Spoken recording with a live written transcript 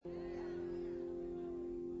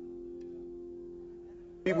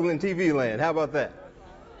People in TV land, how about that?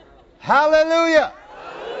 Hallelujah!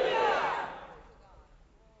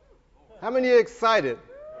 How many are excited?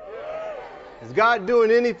 Is God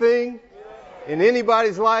doing anything in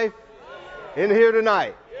anybody's life in here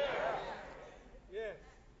tonight?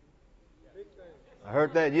 I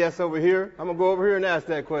heard that yes over here. I'm going to go over here and ask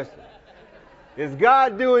that question. Is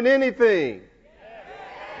God doing anything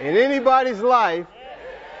in anybody's life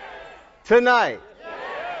tonight?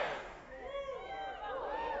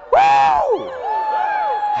 Woo!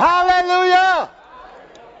 Hallelujah!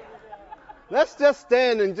 Let's just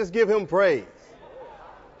stand and just give him praise.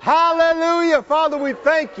 Hallelujah! Father, we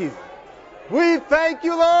thank you. We thank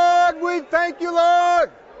you, Lord. We thank you,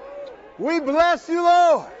 Lord. We bless you,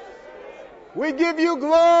 Lord. We give you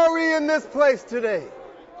glory in this place today.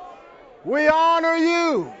 We honor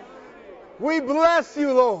you. We bless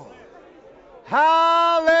you, Lord.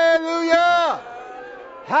 Hallelujah!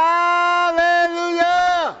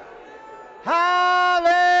 Hallelujah!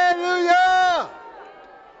 Hallelujah!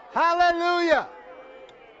 Hallelujah!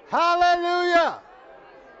 Hallelujah!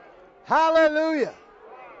 Hallelujah!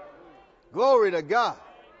 Glory to God.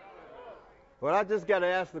 Well, I just got to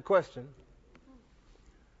ask the question.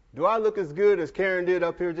 Do I look as good as Karen did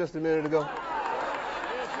up here just a minute ago?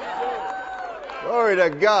 Glory to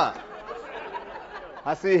God.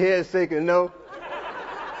 I see heads shaking no.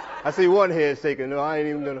 I see one head shaking no. I ain't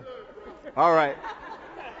even going to. All right.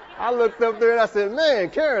 I looked up there and I said, man,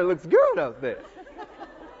 Karen looks good up there.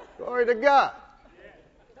 Glory to God.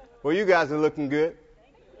 Well, you guys are looking good.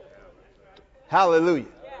 Hallelujah.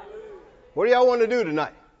 What do y'all want to do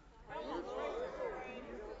tonight?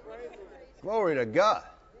 Glory to God.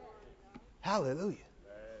 Hallelujah.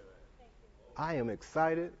 I am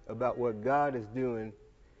excited about what God is doing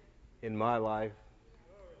in my life.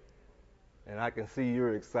 And I can see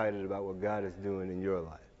you're excited about what God is doing in your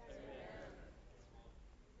life.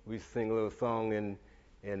 We sing a little song in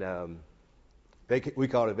we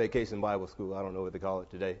call it Vacation Bible School. I don't know what they call it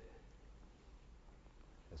today.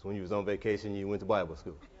 That's when you was on vacation, you went to Bible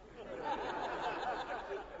school.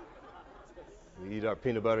 We eat our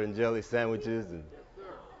peanut butter and jelly sandwiches, and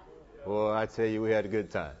boy, I tell you, we had a good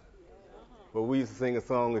time. But we used to sing a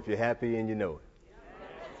song, if you're happy and you know it.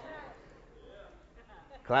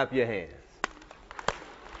 Clap your hands.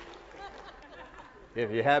 If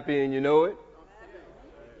you're happy and you know it,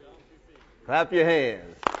 clap your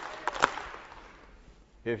hands.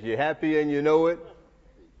 If you're happy and you know it,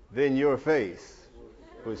 then your face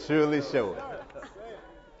will surely show it.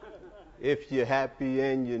 If you're happy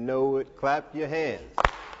and you know it, clap your hands.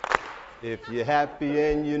 If you're happy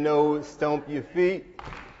and you know it, stomp your feet.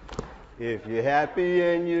 If you're happy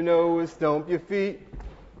and you know it, stomp your feet.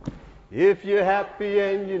 If you're happy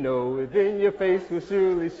and you know it, then your face will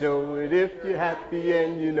surely show it. If you're happy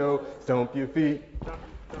and you know, stomp your feet.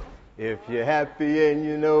 If you're happy and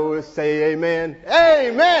you know it, say amen.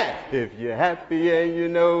 Amen. If you're happy and you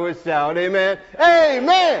know it, shout amen.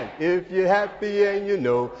 Amen. If you're happy and you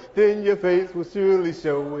know, then your face will surely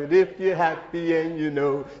show it. If you're happy and you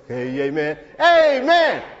know, say amen.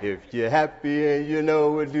 Amen. If you're happy and you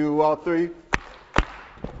know it, do all three.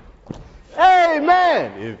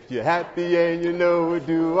 Amen. If you're happy and you know it,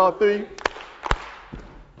 do all three.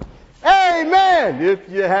 Amen. If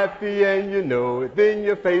you're happy and you know it, then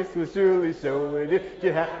your face will surely show it. If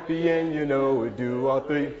you're happy and you know it, do all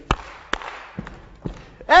three.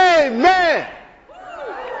 Amen.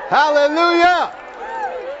 Hallelujah.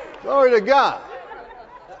 Glory to God.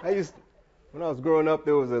 When I was growing up,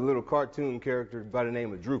 there was a little cartoon character by the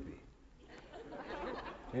name of Droopy.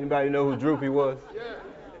 Anybody know who Droopy was?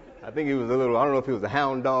 I think he was I don't know if he was a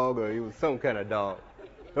hound dog or he was some kind of dog.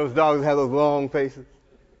 Those dogs have those long faces.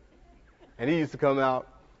 And he used to come out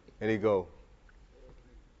and he'd go,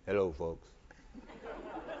 hello, folks.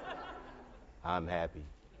 I'm happy.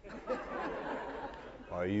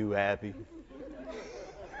 Are you happy?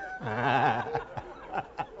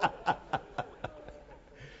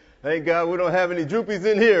 Thank God we don't have any droopies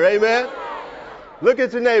in here. Amen? Look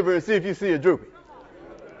at your neighbor and see if you see a droopy.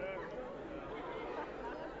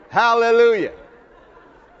 Hallelujah.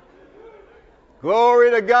 Glory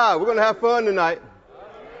to God. We're going to have fun tonight.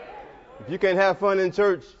 If you can't have fun in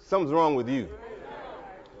church, something's wrong with you.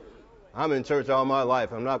 I'm in church all my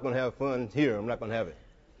life. I'm not going to have fun here. I'm not going to have it.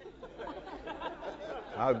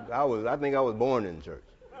 I think I was born in church.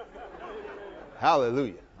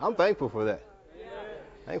 Hallelujah. I'm thankful for that.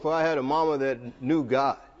 Thankful I had a mama that knew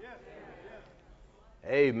God.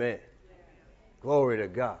 Amen. Glory to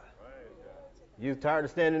God. You tired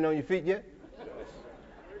of standing on your feet yet?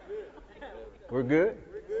 We're good?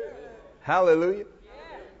 Hallelujah.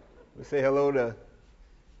 We say hello to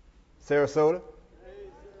Sarasota.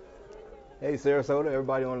 Hey, Sarasota,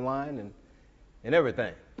 everybody online and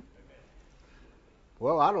everything.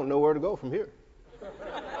 Well, I don't know where to go from here.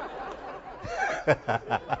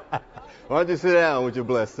 Why don't you sit down with your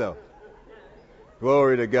blessed self?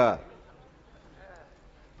 Glory to God.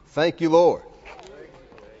 Thank you, Lord.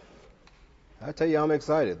 I tell you, I'm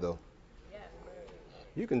excited, though.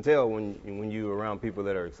 You can tell when you're around people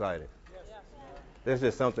that are excited. There's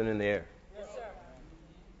just something in the air.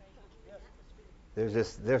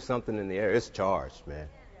 There's something in the air. It's charged, man.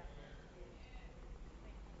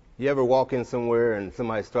 You ever walk in somewhere and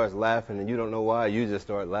somebody starts laughing and you don't know why? You just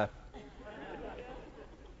start laughing.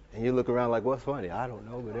 And you look around like, what's funny? I don't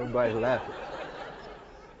know, but everybody's laughing.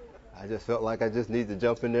 I just felt like I just need to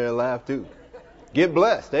jump in there and laugh too. Get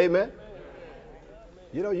blessed, amen?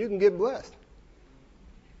 You know, you can get blessed.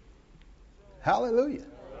 Hallelujah.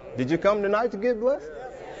 Did you come tonight to get blessed?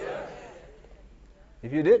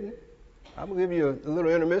 If you didn't, I'm going to give you a little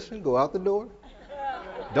intermission. Go out the door.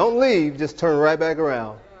 Don't leave. Just turn right back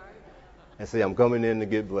around and say, I'm coming in to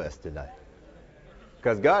get blessed tonight.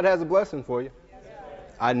 Because God has a blessing for you.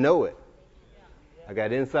 I know it. I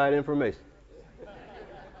got inside information.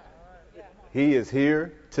 He is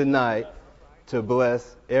here tonight to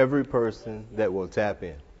bless every person that will tap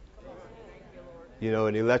in. You know,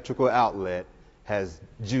 an electrical outlet has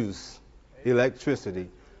juice, electricity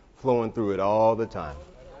flowing through it all the time.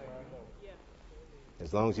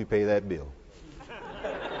 As long as you pay that bill.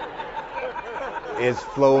 It's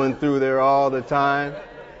flowing through there all the time.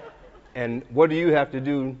 And what do you have to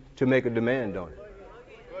do to make a demand on it?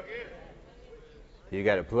 You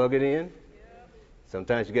got to plug it in.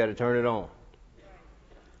 Sometimes you got to turn it on.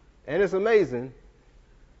 And it's amazing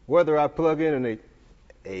whether I plug in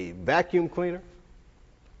a vacuum cleaner,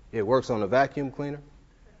 it works on a vacuum cleaner.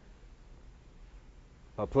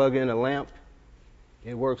 If I plug in a lamp,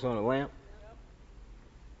 it works on a lamp.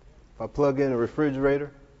 If I plug in a refrigerator,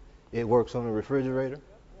 it works on a refrigerator.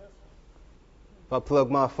 If I plug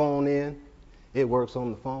my phone in, it works on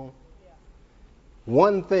the phone.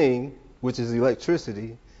 One thing, which is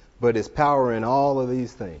electricity, but it's powering all of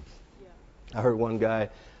these things. I heard one guy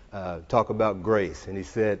talk about grace, and he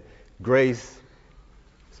said grace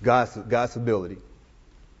is God's ability.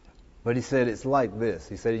 But he said it's like this.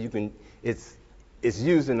 He said it's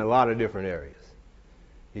used in a lot of different areas.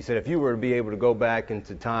 He said if you were to be able to go back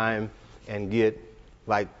into time and get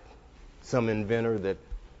like some inventor that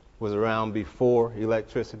was around before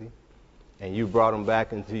electricity, and you brought them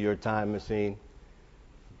back into your time machine.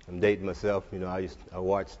 I'm dating myself. You know, I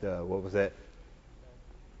watched what was that?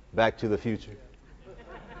 Back to the Future.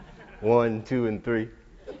 1, 2, and 3.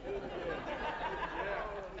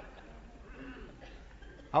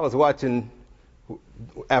 I was watching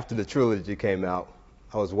after the trilogy came out.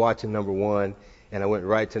 I was watching number 1, and I went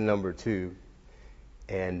right to number 2,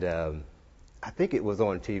 and I think it was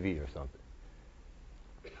on TV or something.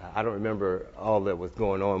 I don't remember all that was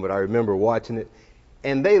going on, but I remember watching it.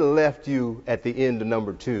 And they left you at the end of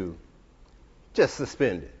number 2 just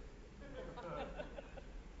suspended.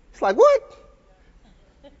 It's like, what?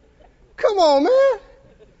 Come on, man.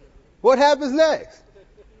 What happens next?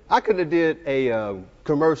 I could have did a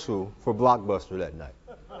commercial for Blockbuster that night.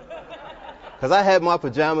 Because I had my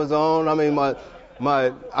pajamas on. I mean, I'm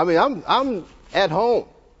at home.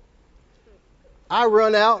 I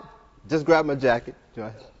run out, just grab my jacket. You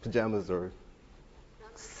know, pajamas are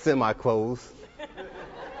semi-clothes.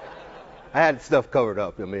 I had stuff covered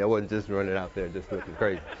up. I mean, I wasn't just running out there just looking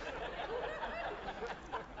crazy.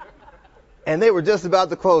 And they were just about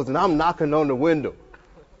to close, and I'm knocking on the window.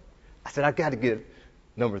 I said, I got to get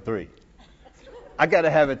number 3. I got to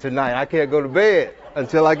have it tonight. I can't go to bed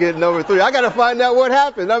until I get number 3. I got to find out what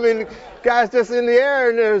happened. I mean, guys just in the air,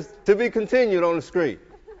 and there's to be continued on the screen.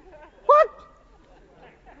 What?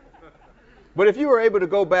 But if you were able to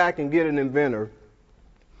go back and get an inventor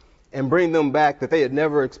and bring them back that they had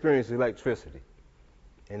never experienced electricity,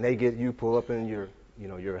 and they get you pull up in your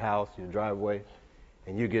house, your driveway,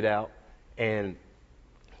 and you get out, and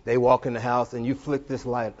they walk in the house, and you flick this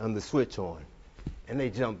light on the switch on, and they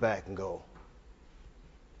jump back and go,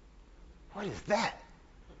 what is that?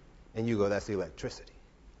 And you go, that's electricity.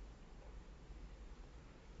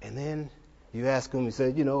 And then you ask them, you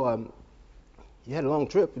say, you had a long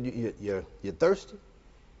trip, you're thirsty?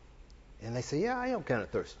 And they say, yeah, I am kind of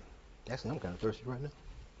thirsty. Actually, I'm kind of thirsty right now.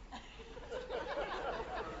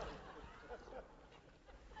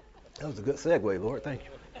 That was a good segue, Lord. Thank you.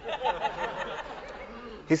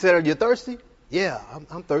 He said, are you thirsty? Yeah,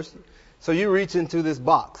 I'm thirsty. So you reach into this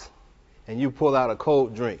box, and you pull out a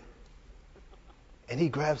cold drink. And he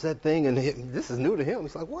grabs that thing, and this is new to him.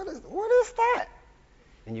 He's like, what is that?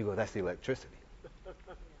 And you go, that's electricity.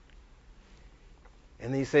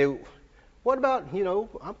 And then you say, what about,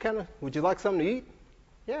 would you like something to eat?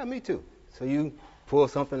 Yeah, me too. So you pull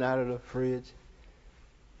something out of the fridge,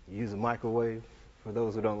 use a microwave. For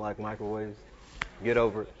those who don't like microwaves, get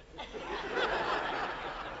over it.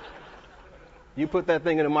 You put that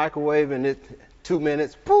thing in the microwave and 2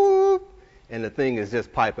 minutes, boop, and the thing is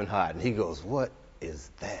just piping hot. And he goes, what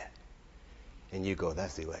is that? And you go,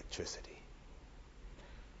 that's electricity.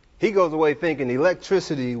 He goes away thinking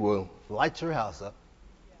electricity will light your house up.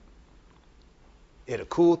 It'll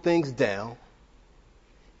cool things down.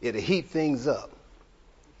 It'll heat things up.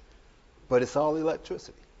 But it's all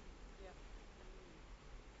electricity.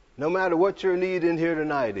 No matter what your need in here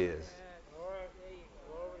tonight is,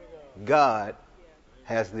 God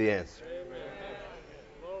has the answer.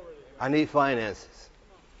 I need finances.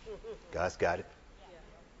 God's got it.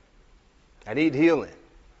 I need healing.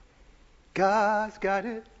 God's got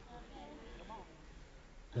it.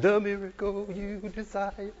 The miracle you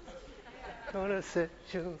desire, gonna set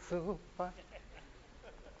your soul fire.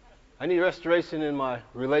 I need restoration in my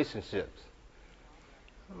relationships.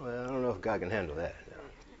 Well, I don't know if God can handle that.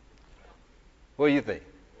 What do you think?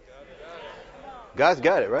 God's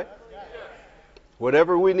got it, right?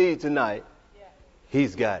 Whatever we need tonight,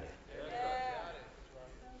 He's got it.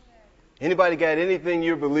 Anybody got anything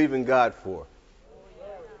you're believing God for?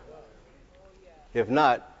 If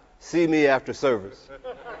not, see me after service.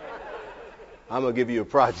 I'm going to give you a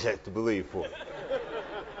project to believe for.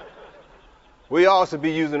 We all should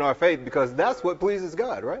be using our faith because that's what pleases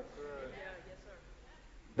God, right?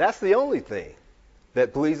 That's the only thing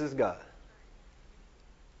that pleases God.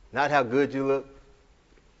 Not how good you look.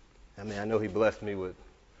 I mean, I know He blessed me with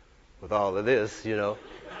all of this,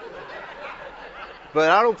 But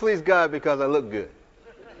I don't please God because I look good.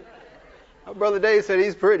 My brother Dave said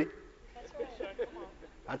he's pretty.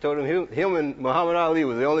 I told him and Muhammad Ali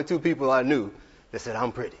were the only two people I knew that said,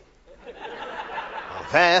 I'm pretty. I'm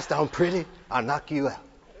fast, I'm pretty, I'll knock you out.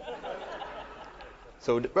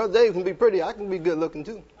 So Brother Dave can be pretty, I can be good looking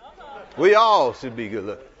too. We all should be good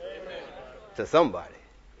looking. To somebody.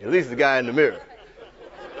 At least the guy in the mirror.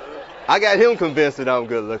 I got him convinced that I'm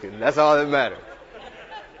good looking. That's all that matters.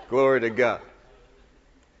 Glory to God.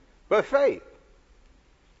 But faith,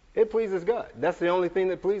 it pleases God. That's the only thing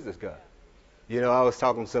that pleases God. I was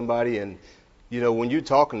talking to somebody and, when you're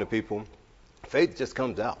talking to people, faith just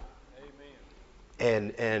comes out.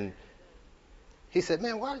 Amen. And he said,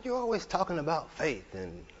 man, why are you always talking about faith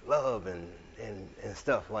and love and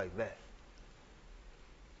stuff like that?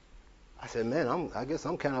 I said, man, I guess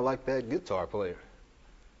I'm kind of like that guitar player,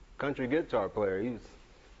 country guitar player. He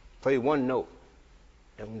played one note.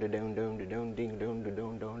 And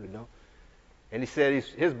he said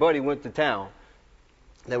his buddy went to town.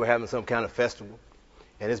 They were having some kind of festival.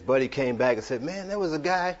 And his buddy came back and said, man, there was a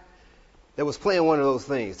guy that was playing one of those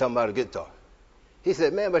things, talking about a guitar. He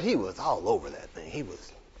said, man, but he was all over that thing. He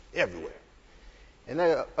was everywhere. And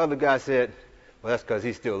that other guy said, well, that's because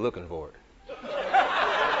he's still looking for it.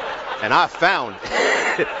 And I found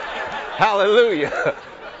it. Hallelujah.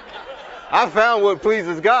 I found what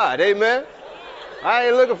pleases God. Amen. I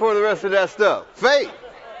ain't looking for the rest of that stuff. Faith.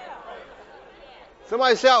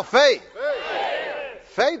 Somebody shout faith.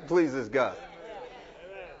 Faith pleases God.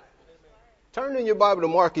 Turn in your Bible to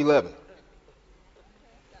Mark 11.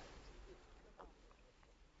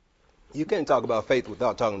 You can't talk about faith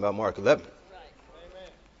without talking about Mark 11.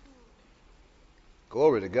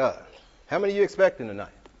 Glory to God. How many are you expecting tonight?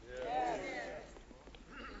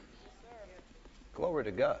 Glory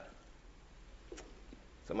to God.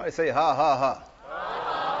 Somebody say ha, ha, ha.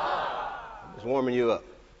 I'm just warming you up.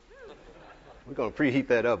 We're going to preheat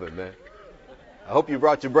that oven, man. I hope you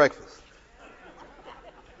brought your breakfast.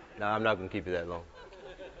 No, I'm not going to keep you that long.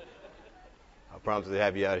 I promise to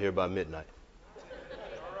have you out here by midnight.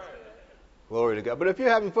 Glory to God. But if you're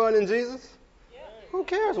having fun in Jesus, who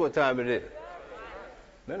cares what time it is?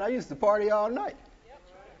 Man, I used to party all night.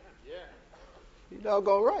 You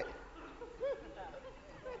doggone right.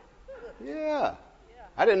 Yeah.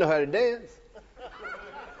 I didn't know how to dance.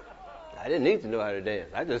 I didn't need to know how to dance.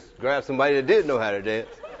 I just grabbed somebody that did know how to dance.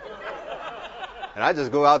 And I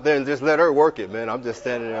just go out there and just let her work it, man. I'm just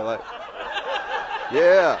standing there like,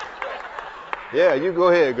 yeah. Yeah, you go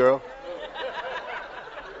ahead, girl.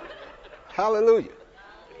 Hallelujah.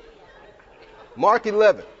 Mark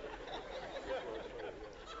 11.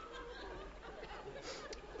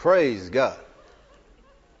 Praise God.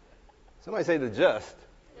 Somebody say the just.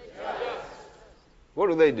 What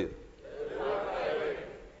do they do?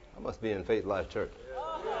 I must be in Faith Life Church.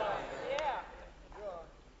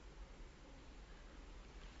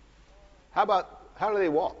 How do they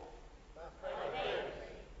walk?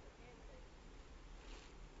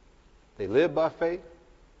 They live by faith.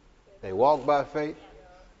 They walk by faith.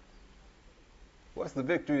 What's the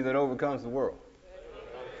victory that overcomes the world?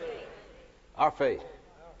 Our faith.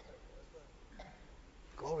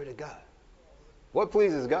 Glory to God. What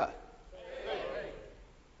pleases God?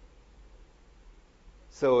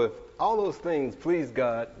 So if all those things please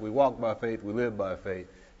God, we walk by faith, we live by faith,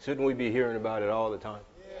 shouldn't we be hearing about it all the time?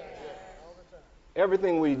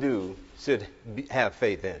 Everything we do should have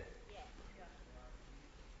faith in it.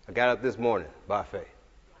 I got up this morning by faith.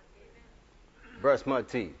 Brushed my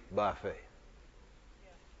teeth by faith.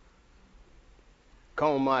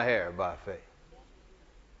 Combed my hair by faith.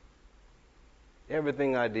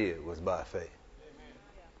 Everything I did was by faith.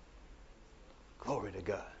 Glory to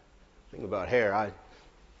God. Think about hair.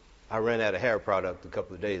 I ran out of hair product a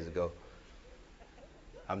couple of days ago.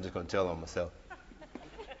 I'm just going to tell on myself.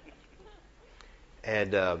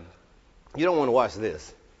 And you don't want to watch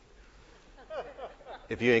this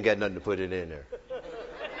if you ain't got nothing to put it in there.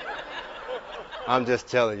 I'm just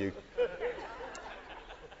telling you.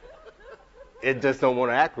 It just don't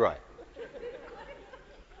want to act right.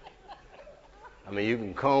 I mean, you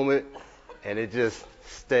can comb it, and it just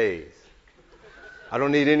stays. I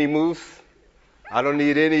don't need any mousse. I don't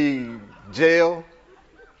need any gel.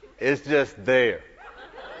 It's just there.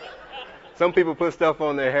 Some people put stuff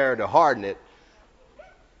on their hair to harden it.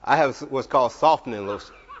 I have what's called softening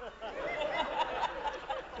lotion.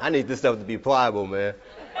 I need this stuff to be pliable, man.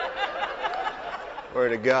 Word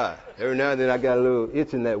to God. Every now and then I got a little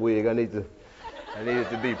itch in that wig. I need it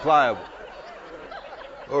to be pliable.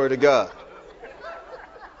 Glory to God.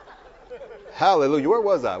 Hallelujah. Where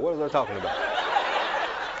was I? What was I talking about?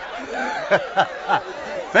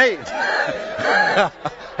 Faith.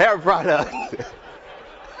 Hair product.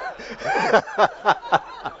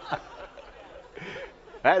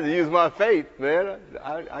 I had to use my faith, man.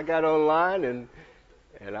 I got online and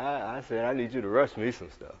I said, I need you to rush me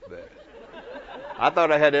some stuff, man. I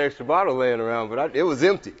thought I had an extra bottle laying around, but it was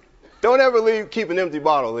empty. Don't ever keep an empty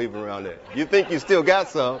bottle leaving around there. You think you still got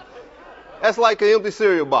some. That's like an empty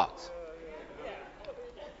cereal box.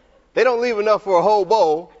 They don't leave enough for a whole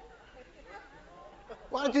bowl.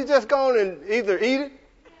 Why don't you just go on and either eat it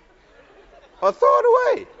or throw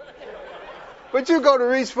it away? But you go to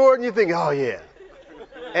reach for it and you think, oh yeah,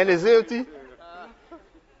 and it's empty.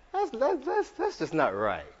 That's just not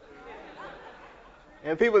right.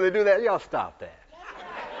 And people that do that, y'all stop that.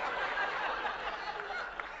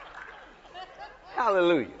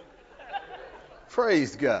 Hallelujah.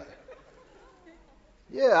 Praise God.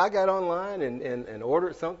 Yeah, I got online and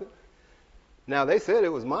ordered something. Now, they said it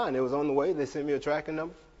was mine. It was on the way. They sent me a tracking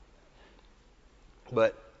number.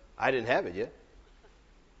 But I didn't have it yet.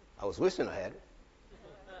 I was wishing I had it.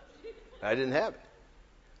 I didn't have it.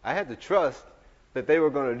 I had to trust that they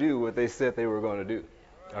were going to do what they said they were going to do.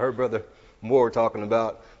 I heard Brother Moore talking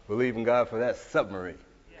about believing God for that submarine.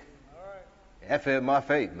 That fed my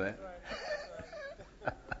faith, man.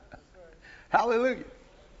 Hallelujah.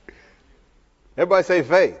 Everybody say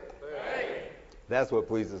faith. Faith. That's what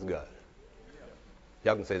pleases God.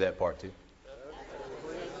 Y'all can say that part too.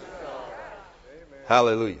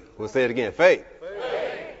 Hallelujah. We'll say it again. Faith.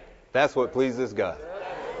 Faith. That's what pleases God.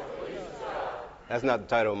 That's not the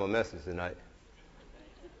title of my message tonight.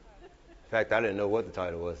 In fact, I didn't know what the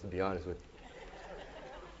title was, to be honest with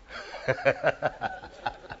you.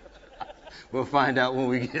 We'll find out when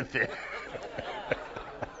we get there.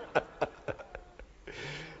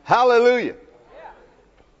 Hallelujah.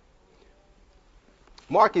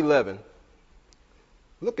 Mark 11.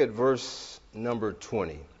 Look at verse number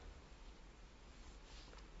 20.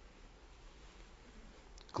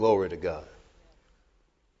 Glory to God.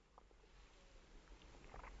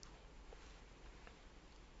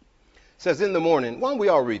 It says in the morning. Why don't we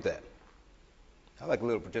all read that? I like a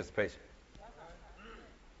little participation.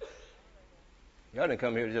 Y'all didn't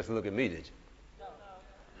come here to just look at me, did you?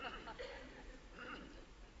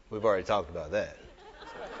 We've already talked about that.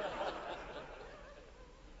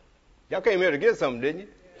 Y'all came here to get something, didn't you?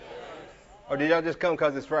 Or did y'all just come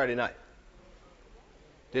because it's Friday night?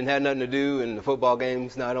 Didn't have nothing to do and the football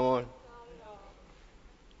game's not on?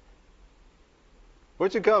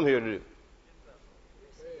 What you come here to do?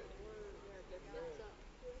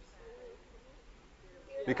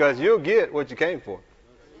 Because you'll get what you came for.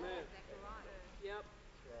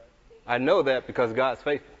 I know that because God's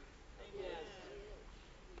faithful.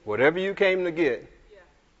 Whatever you came to get,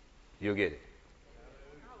 you'll get it.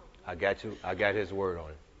 I got you. I got his word on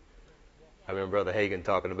it. I remember Brother Hagin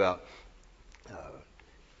talking about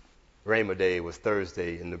Rhema Day was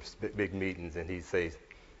Thursday in the big meetings, and he says,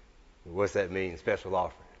 what's that mean, special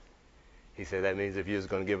offering? He said, that means if you're just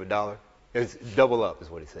going to give $1, it's double up is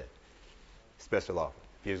what he said. Special offer.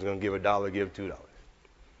 If you're going to give $1, give $2. If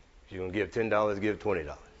you're going to give $10, give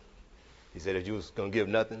 $20. He said if you was going to give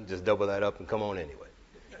nothing, just double that up and come on anyway.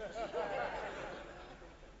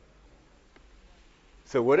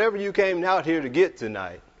 So whatever you came out here to get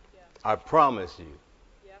tonight, I promise you,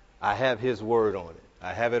 I have his word on it.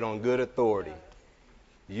 I have it on good authority.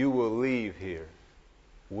 You will leave here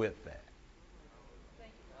with that.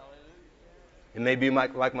 It may be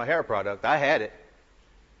like my hair product. I had it,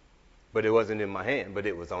 but it wasn't in my hand, but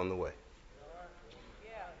it was on the way.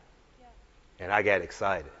 And I got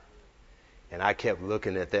excited. And I kept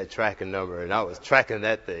looking at that tracking number, and I was tracking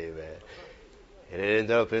that thing, man. And it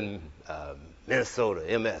ended up in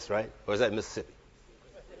Minnesota, MS, right? Or is that Mississippi?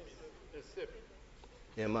 Mississippi.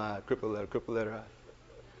 M-I, triple letter I.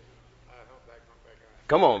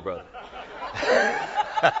 Come on, brother.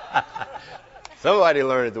 Somebody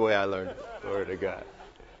learned it the way I learned it. Glory to God.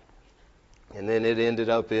 And then it ended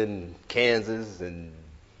up in Kansas and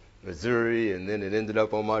Missouri, and then it ended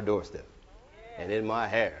up on my doorstep and in my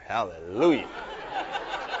hair. Hallelujah.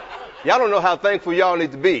 Y'all don't know how thankful y'all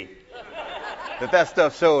need to be that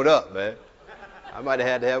stuff showed up, man. I might have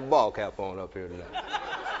had to have a ball cap on up here tonight.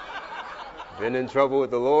 Been in trouble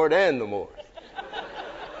with the Lord and the Moors.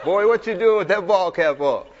 Boy, what you doing with that ball cap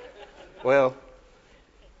on? Well,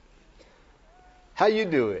 how you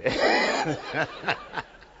doing?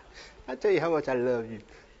 I tell you how much I love you.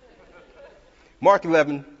 Mark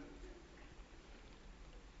 11,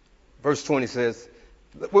 verse 20 says,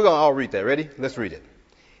 we're going to all read that. Ready? Let's read it.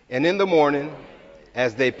 And in the morning,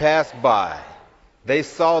 as they passed by, they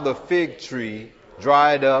saw the fig tree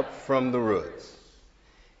dried up from the roots.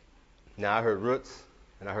 Now, I heard roots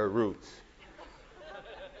and I heard roots.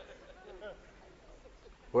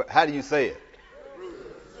 How do you say it?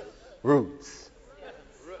 Roots.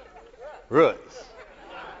 Roots.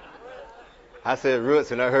 I said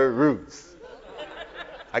roots and I heard roots.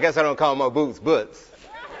 I guess I don't call my boots butts.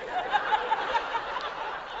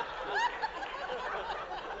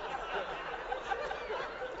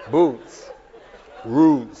 Boots.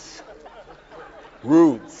 Roots.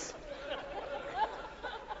 Roots.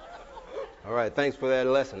 All right, thanks for that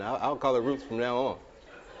lesson. I'll call it roots from now on.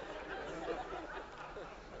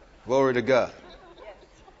 Glory to God.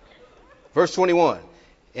 Verse 21.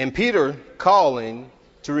 And Peter, calling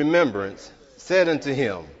to remembrance, said unto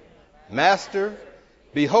him, Master,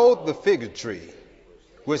 behold the fig tree,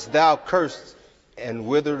 which thou cursed and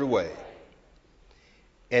withered away.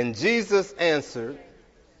 And Jesus answered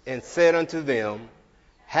and said unto them,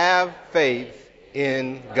 Have faith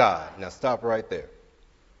in God. Now stop right there.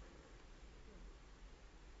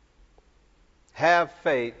 Have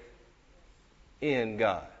faith in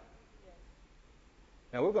God.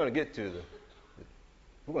 Now we're going to get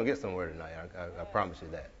somewhere tonight. I promise you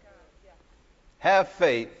that. Have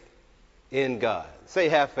faith in God. Say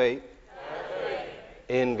have faith,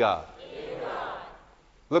 in God.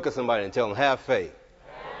 Look at somebody and tell them have faith,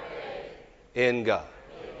 in God.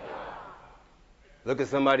 Look at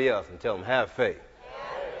somebody else and tell them have faith,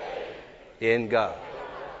 in God.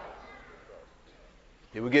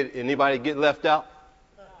 Did anybody get left out?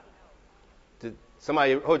 Did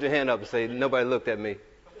somebody hold your hand up and say, nobody looked at me?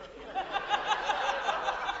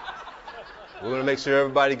 We're going to make sure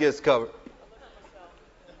everybody gets covered.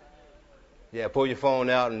 Yeah, pull your phone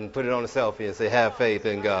out and put it on a selfie and say, have faith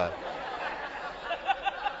in God.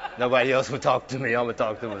 Nobody else will talk to me. I'm going to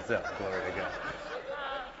talk to myself. Glory to God.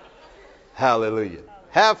 Hallelujah.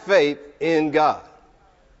 Have faith in God.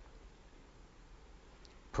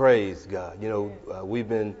 Praise God. You know, we've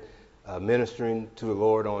been ministering to the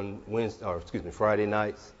Lord on Friday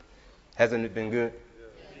nights. Hasn't it been good?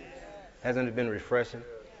 Hasn't it been refreshing?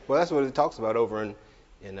 Well, that's what it talks about over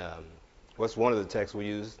in what's one of the texts we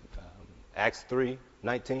use, Acts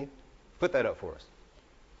 3:19. Put that up for us.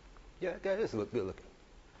 Yeah, this looks good looking.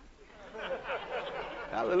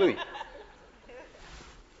 Hallelujah.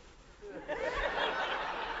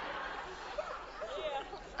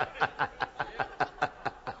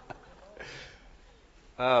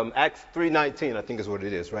 Acts 3:19, I think is what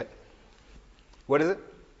it is, right? What is it?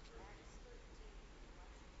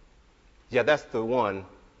 Yeah, that's the one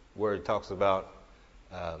where it talks about,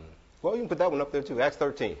 well, you can put that one up there too, Acts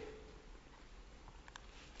 13.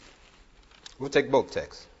 We'll take both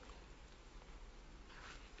texts.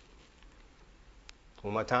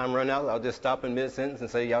 When my time runs out, I'll just stop in mid-sentence and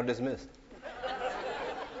say, y'all dismissed.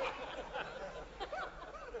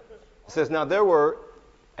 It says, now there were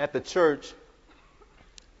at the church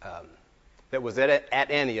that was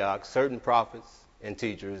at Antioch certain prophets and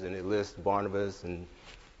teachers, and it lists Barnabas and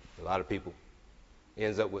a lot of people.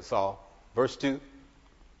 Ends up with Saul. Verse 2.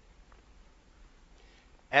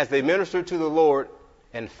 As they ministered to the Lord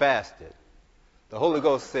and fasted, the Holy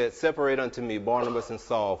Ghost said, separate unto me Barnabas and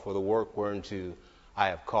Saul for the work whereunto I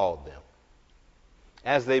have called them.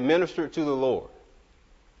 As they ministered to the Lord.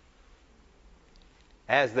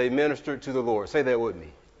 As they ministered to the Lord. Say that with me.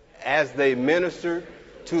 As they ministered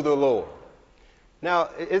to the Lord. Now,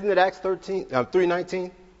 isn't it Acts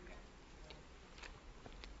 3:19?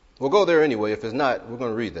 We'll go there anyway. If it's not, we're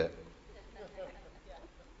going to read that.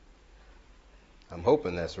 I'm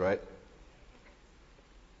hoping that's right.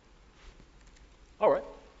 All right.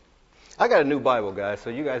 I got a new Bible, guys, so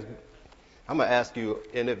you guys, I'm going to ask you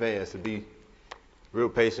in advance to be real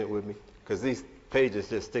patient with me, because these pages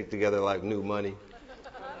just stick together like new money.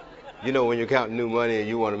 You know when you're counting new money and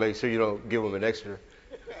you want to make sure you don't give them an extra.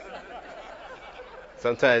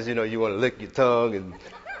 Sometimes, you want to lick your tongue, and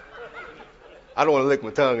I don't want to lick my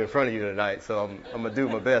tongue in front of you tonight, so I'm going to do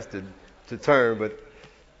my best to turn, but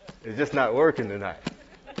it's just not working tonight.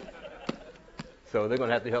 So they're going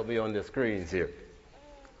to have to help me on the screens here.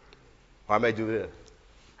 Or I may do this.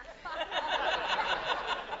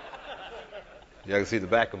 Y'all can see the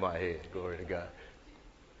back of my head. Glory to God.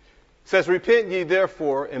 It says, repent ye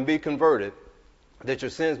therefore and be converted, that your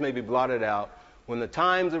sins may be blotted out, when the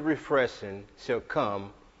times of refreshing shall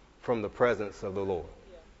come from the presence of the Lord.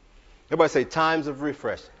 Everybody say, times of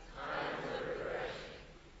refreshing.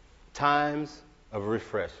 Times of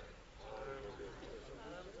refreshing.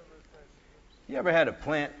 You ever had a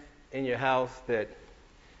plant in your house that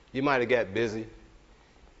you might have got busy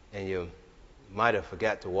and you might have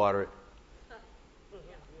forgot to water it?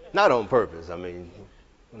 Not on purpose. I mean,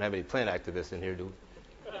 we don't have any plant activists in here, do we?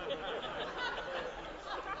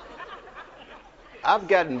 I've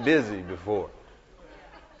gotten busy before.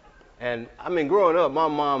 And, I mean, growing up, my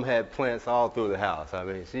mom had plants all through the house. I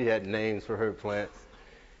mean, she had names for her plants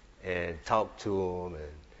and talked to them.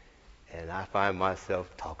 And I find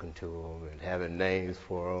myself talking to them and having names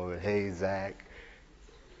for them. And, hey, Zach,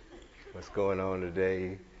 what's going on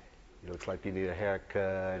today? It looks like you need a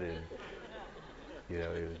haircut. And,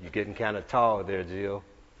 you're getting kind of tall there, Jill.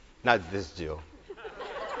 Not this Jill.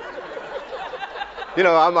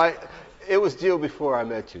 It was Jill before I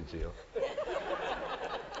met you, Jill.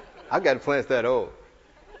 I've got plants that old.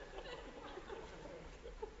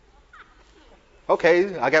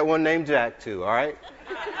 Okay, I got one named Jack too, all right?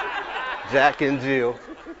 Jack and Jill.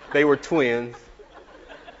 They were twins.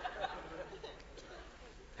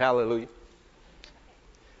 Hallelujah.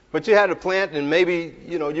 But you had a plant and maybe,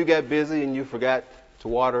 you got busy and you forgot to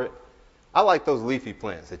water it. I like those leafy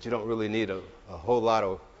plants that you don't really need a whole lot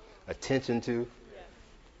of attention to.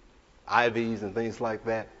 Ivies and things like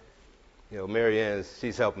that. Mary Ann,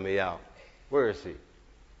 she's helping me out. Where is she?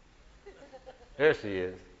 There she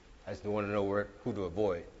is. I just want to know who to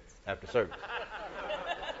avoid after service.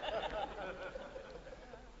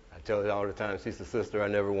 I tell her all the time, she's the sister I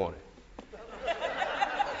never wanted.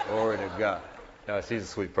 Glory to God. No, she's a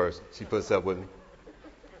sweet person. She puts up with me.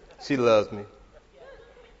 She loves me.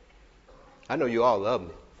 I know you all love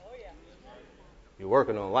me. You're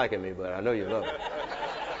working on liking me, but I know you love me.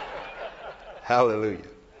 Hallelujah.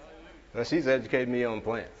 Well, she's educated me on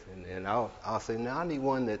plants, and I'll say, now I need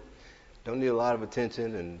one that don't need a lot of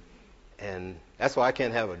attention, and that's why I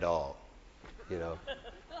can't have a dog,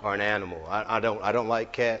 or an animal. I don't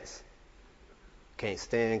like cats. Can't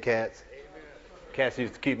stand cats. Cats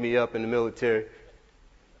used to keep me up in the military.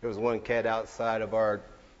 There was one cat outside of our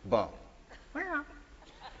bunk. Meow,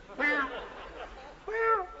 meow,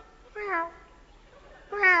 meow, meow,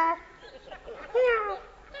 meow, meow.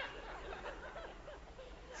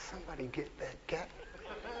 Somebody get that cat.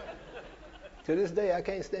 To this day, I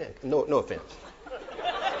can't stand it. No offense. No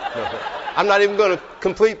offense. I'm not even going to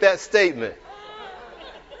complete that statement.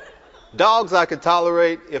 Dogs I could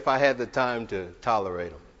tolerate if I had the time to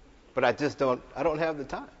tolerate them. But I don't have the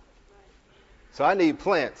time. So I need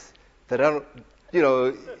plants that I don't, they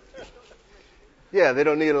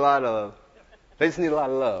don't need a lot of, they just need a lot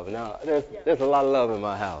of love. Now, there's a lot of love in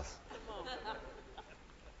my house.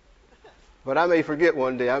 But I may forget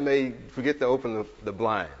one day. I may forget to open the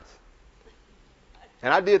blinds.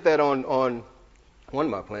 And I did that on one of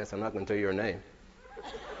my plants. I'm not going to tell you her name.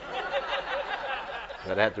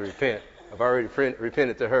 But I have to repent. I've already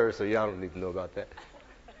repented to her, so y'all don't need to know about that.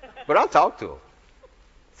 But I'll talk to her.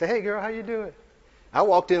 Say, hey, girl, how you doing? I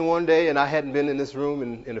walked in one day, and I hadn't been in this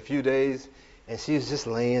room in a few days, and she was just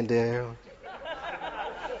laying there.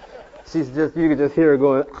 You could just hear her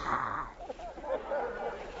going, ah.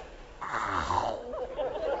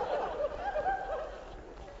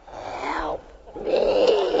 Help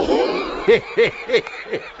me.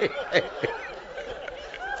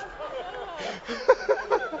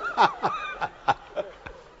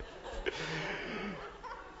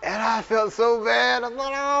 I felt so bad. I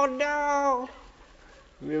thought, oh no.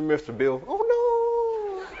 Me and Mr. Bill,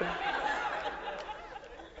 oh no.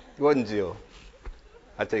 It wasn't Jill.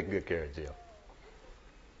 I take good care of Jill.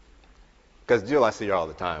 Because Jill, I see her all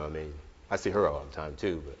the time. I mean, I see her all the time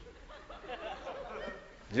too, but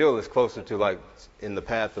Jill is closer to like in the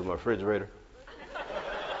path of my refrigerator.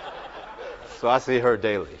 So I see her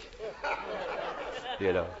daily.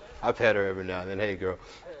 You know, I pet her every now and then. Hey, girl.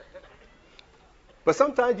 But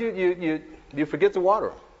sometimes you forget to water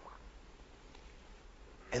them.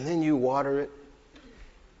 And then you water it,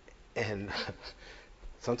 and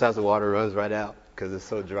sometimes the water runs right out because it's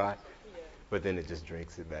so dry. But then it just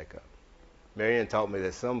drinks it back up. Marianne taught me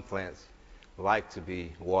that some plants like to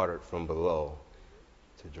be watered from below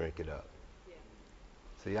to drink it up.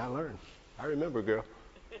 See, I learned. I remember, girl.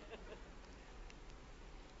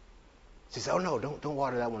 She said, oh no, don't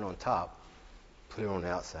water that one on top. Put it on the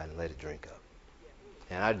outside and let it drink up.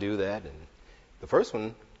 And I do that. And the first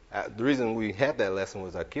one, the reason we had that lesson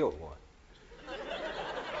was I killed one.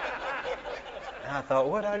 And I thought,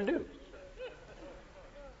 what'd I do?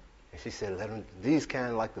 And she said, these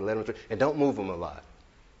kind like to let them drink. And don't move them a lot.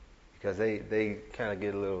 Because they kind of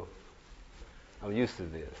get a little, I'm used to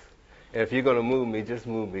this. And if you're going to move me, just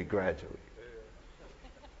move me gradually.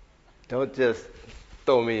 Don't just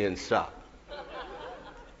throw me in shock.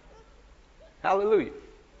 Hallelujah.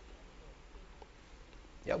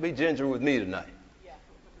 Y'all be ginger with me tonight.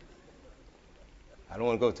 I don't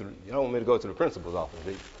want to go to. You don't want me to go to the principal's office,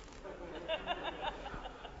 do you?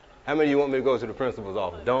 How many of you want me to go to the principal's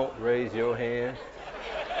office? Don't raise your hand.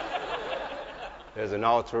 There's an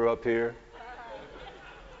altar up here.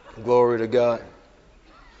 Glory to God.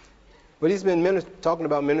 But he's been talking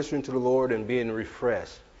about ministering to the Lord and being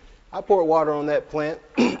refreshed. I poured water on that plant,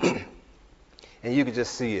 and you could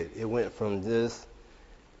just see it. It went from this,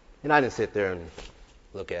 and I didn't sit there and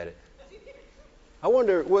look at it. I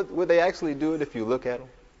wonder, would they actually do it if you look at them?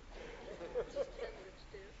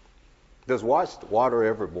 Does water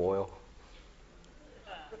ever boil?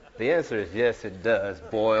 The answer is yes, it does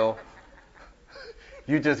boil.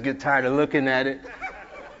 You just get tired of looking at it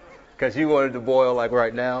because you want it to boil like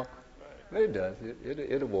right now. But it does.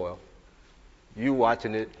 It'll boil. You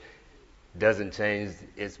watching it doesn't change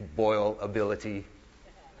its boil ability.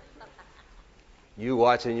 You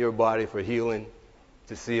watching your body for healing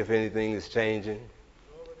to see if anything is changing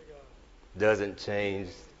doesn't change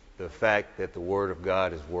the fact that the Word of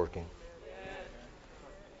God is working.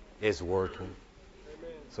 It's working.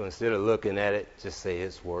 So instead of looking at it, just say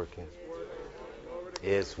it's working.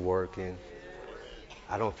 It's working.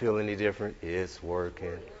 I don't feel any different. It's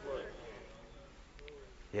working.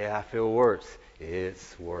 Yeah, I feel worse.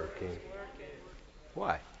 It's working.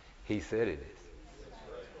 Why? He said it is.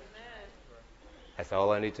 That's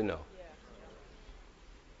all I need to know.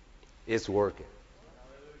 It's working.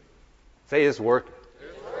 Say it's working.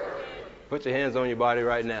 Put your hands on your body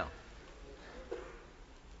right now.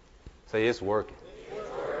 Say it's working.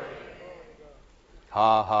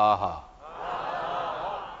 Ha, ha, ha.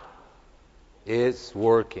 It's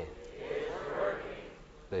working.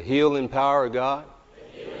 The healing power of God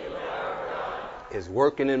is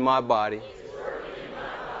working in my body.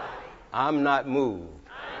 I'm not moved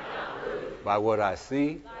by what I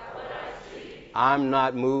see. I'm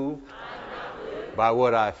not moved by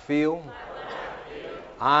what I feel.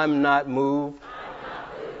 I'm not moved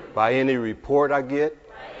by any report I get.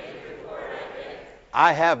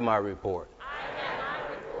 I have my report.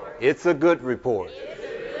 It's a good report.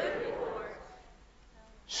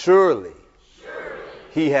 Surely,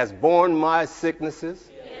 He has borne my sicknesses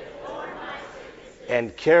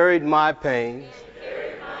and carried my pains,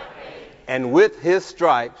 and with His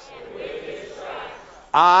stripes,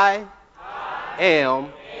 I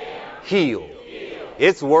am healed.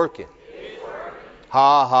 It's working.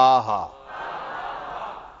 Ha, ha, ha.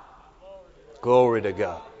 Glory to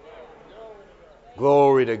God.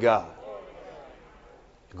 Glory to God.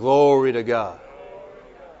 Glory to God.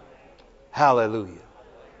 Hallelujah.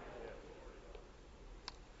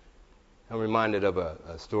 I'm reminded of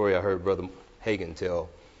a story I heard Brother Hagin tell.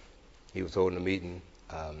 He was holding a meeting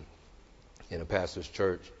in a pastor's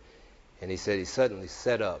church, and he said he suddenly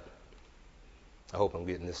set up. I hope I'm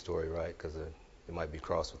getting this story right because it might be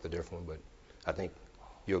crossed with a different one, but I think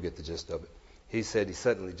you'll get the gist of it. He said he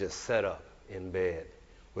suddenly just sat up in bed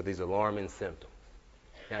with these alarming symptoms.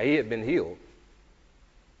 Now, he had been healed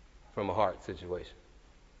from a heart situation,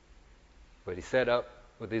 but he sat up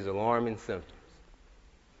with these alarming symptoms.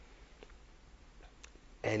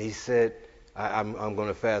 And he said, I'm going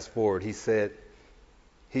to fast forward. He said,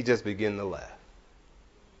 he just began to laugh.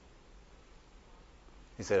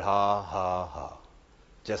 He said, ha, ha, ha.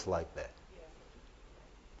 Just like that.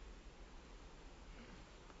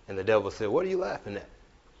 And the devil said, what are you laughing at?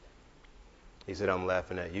 He said, I'm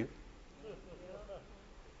laughing at you.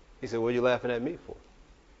 He said, what are you laughing at me for?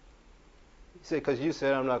 He said, because you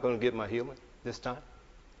said I'm not going to get my healing this time.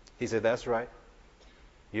 He said, that's right.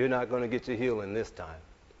 You're not going to get your healing this time.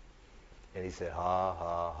 And he said, ha,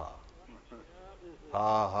 ha, ha.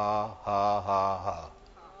 Ha, ha, ha, ha, ha.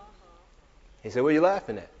 He said, what are you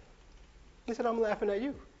laughing at? He said, I'm laughing at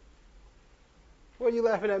you. What are you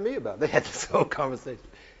laughing at me about? They had this whole conversation.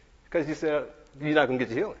 Because you said, you're not going to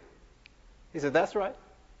get your healing. He said, that's right.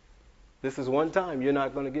 This is one time you're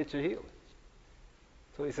not going to get your healing.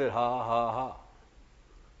 So he said, ha, ha, ha.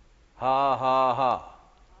 Ha, ha, ha.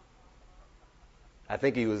 I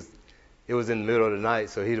think it was in the middle of the night,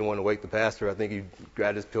 so he didn't want to wake the pastor. I think he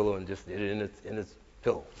grabbed his pillow and just did it in his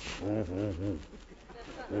pillow.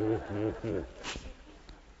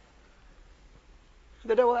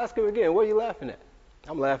 The devil asked him again, what are you laughing at?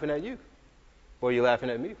 I'm laughing at you. What are you laughing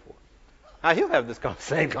at me for? Now, he'll have this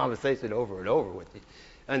same conversation over and over with you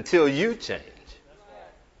until you change.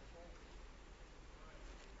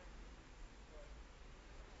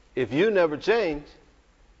 If you never change,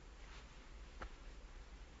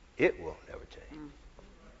 it will never change.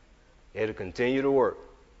 It'll continue to work.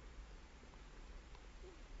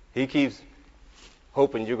 He keeps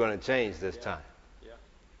hoping you're going to change this time.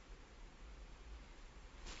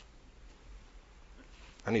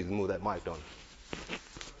 I need to move that mic, don't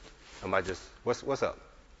I? Am I just, what's up?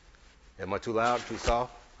 Am I too loud, too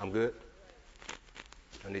soft? I'm good?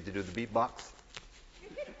 I need to do the beatbox?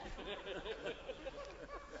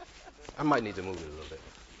 I might need to move it a little bit.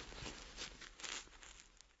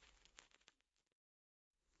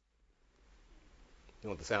 You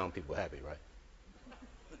want the sound people happy, right?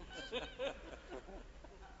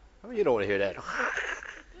 I mean, you don't want to hear that.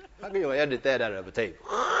 How can you edit that out of a tape?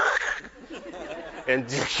 And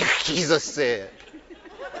Jesus said.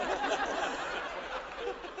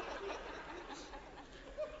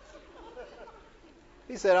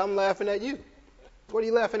 He said, I'm laughing at you. What are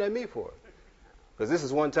you laughing at me for? Because this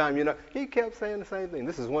is one time you're not. He kept saying the same thing.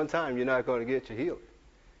 This is one time you're not going to get your healing.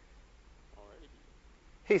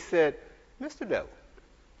 He said, Mr. Devil,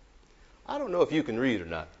 I don't know if you can read or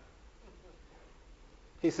not.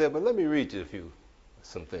 He said, but let me read you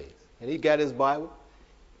some things. And he got his Bible.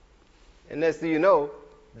 And next thing you know,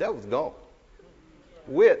 that was gone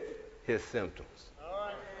with his symptoms.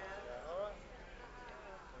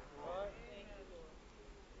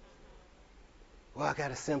 Well, I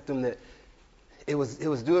got a symptom that it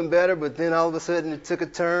was doing better, but then all of a sudden it took a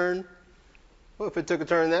turn. Well, if it took a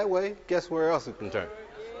turn that way, guess where else it can turn?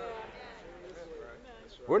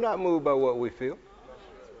 We're not moved by what we feel.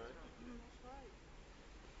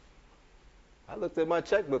 I looked at my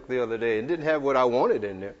checkbook the other day and didn't have what I wanted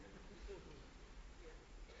in there.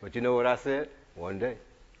 But you know what I said? One day.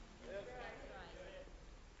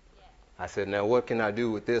 I said, now what can I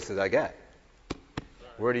do with this that I got?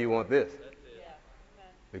 Where do you want this?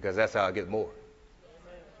 Because that's how I get more.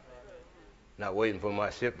 Not waiting for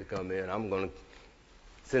my ship to come in. I'm going to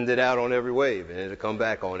send it out on every wave, and it'll come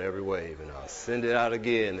back on every wave. And I'll send it out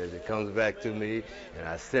again, and it comes back to me. And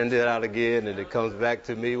I send it out again, and it comes back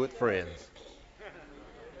to me with friends.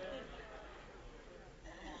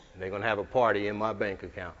 And they're going to have a party in my bank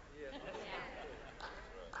account.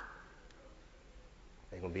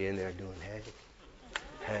 They're going to be in there doing,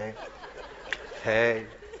 hey.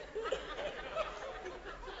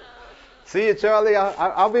 See you, Charlie.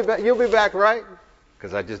 I'll be back. You'll be back, right?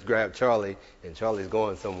 Because I just grabbed Charlie, and Charlie's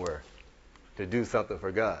going somewhere to do something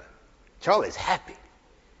for God. Charlie's happy.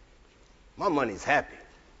 My money's happy.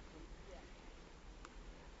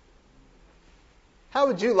 How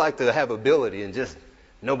would you like to have ability and just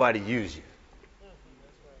nobody use you?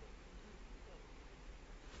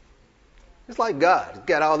 It's like God. He's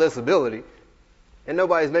got all this ability, and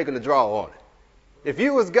nobody's making a draw on it. If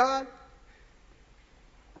you was God,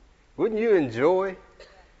 wouldn't you enjoy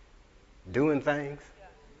doing things?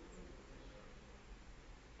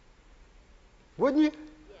 Wouldn't you?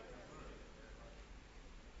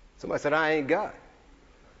 Somebody said, I ain't God.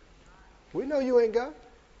 We know you ain't God.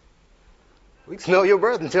 We can smell your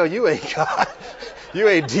breath and tell you ain't God. You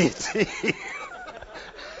ain't deity.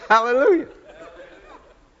 Hallelujah.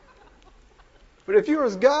 But if you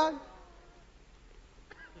was God,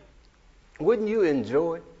 wouldn't you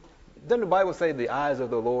enjoy? Doesn't the Bible say the eyes of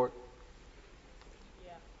the Lord?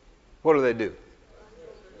 What do?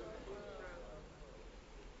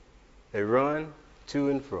 They run to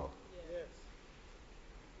and fro.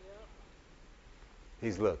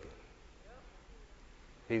 He's looking.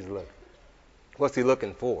 He's looking. What's he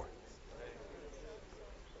looking for?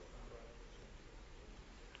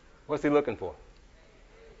 What's he looking for?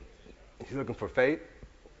 He's looking for faith.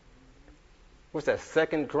 What's that,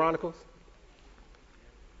 2 Chronicles?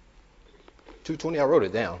 2:20, I wrote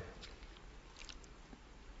it down.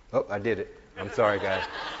 Oh, I did it. I'm sorry, guys.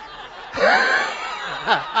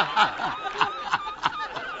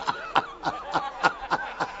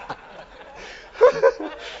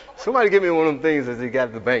 Somebody give me one of them things as you got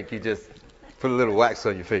at the bank. You just put a little wax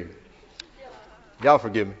on your finger. Y'all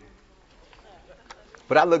forgive me.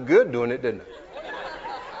 But I look good doing it, didn't I?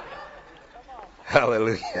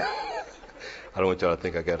 Hallelujah. I don't want y'all to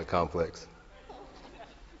think I got a complex.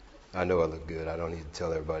 I know I look good. I don't need to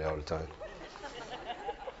tell everybody all the time.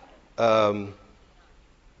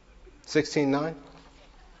 16:9,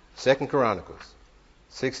 2 Chronicles,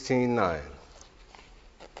 16:9.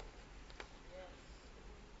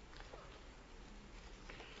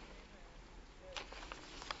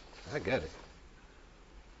 I got it.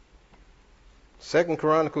 2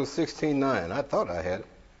 Chronicles 16:9. I thought I had it.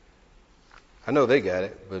 I know they got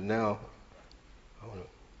it, but now I want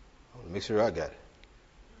to make sure I got it.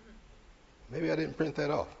 Maybe I didn't print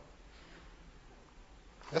that off.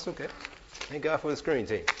 That's okay. Thank God for the screen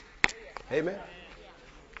team. Amen.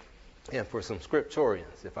 And for some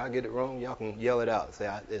scriptorians, if I get it wrong, y'all can yell it out.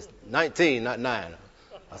 Say it's 19, not 9.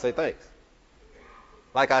 I say thanks.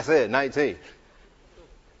 Like I said, 19.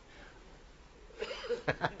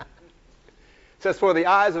 It says, for the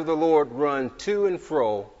eyes of the Lord run to and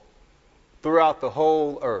fro throughout the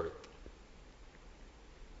whole earth.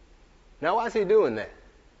 Now, why is he doing that?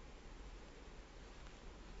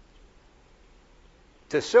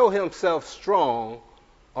 To show himself strong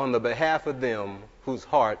on the behalf of them whose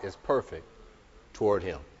heart is perfect toward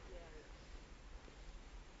him.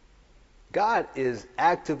 God is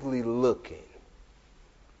actively looking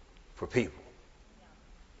for people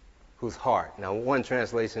whose heart, now one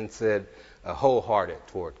translation said, wholehearted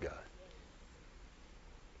toward God.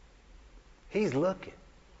 He's looking.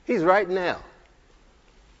 He's right now.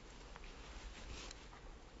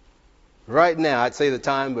 Right now, I'd say the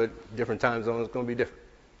time, but different time zones is going to be different.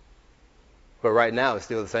 But right now, it's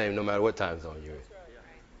still the same no matter what time zone you're in.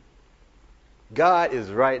 God is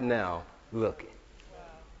right now looking.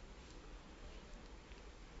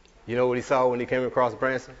 You know what he saw when he came across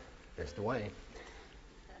Branson? There's Dwayne.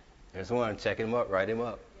 There's one. Check him up. Write him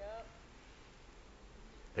up.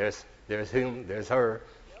 There's him. There's her.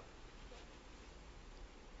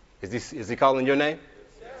 Is he calling your name?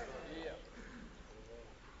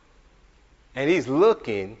 And he's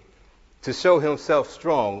looking to show himself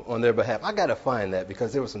strong on their behalf. I got to find that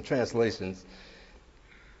because there were some translations,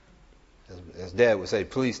 as Dad would say,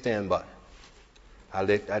 please stand by. I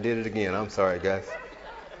did it again. I'm sorry, guys.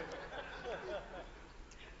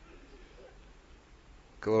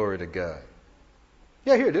 Glory to God.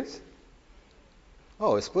 Yeah, here it is.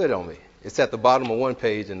 Oh, it's split on me. It's at the bottom of one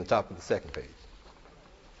page and the top of the second page.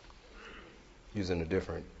 Using a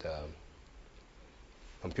different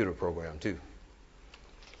computer program, too.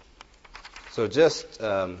 So just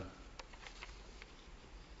a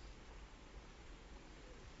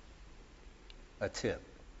tip.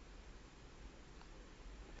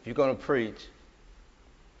 If you're going to preach,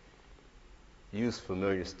 use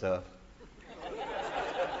familiar stuff.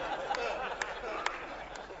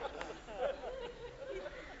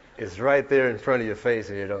 It's right there in front of your face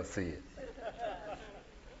and you don't see it.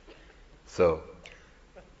 So,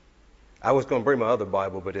 I was going to bring my other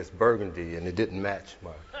Bible, but it's burgundy and it didn't match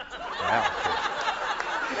my outfit.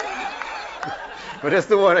 But it's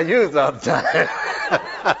the one I use all the time.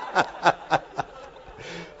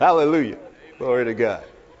 Hallelujah. Glory to God.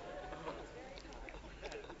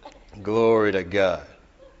 Glory to God.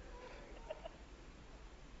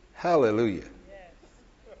 Hallelujah.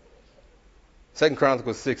 2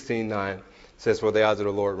 Chronicles 16:9 says, for the eyes of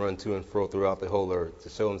the Lord run to and fro throughout the whole earth to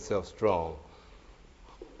show himself strong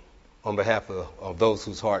on behalf of those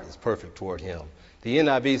whose heart is perfect toward him. The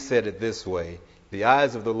NIV said it this way, the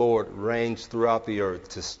eyes of the Lord range throughout the earth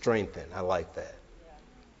to strengthen. I like that. Yeah.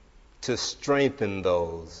 To strengthen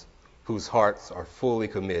those whose hearts are fully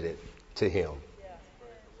committed to him. Yeah.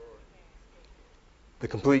 The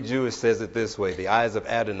Complete Jewish says it this way, the eyes of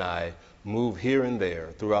Adonai move here and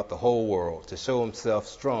there throughout the whole world to show himself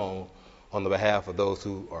strong on the behalf of those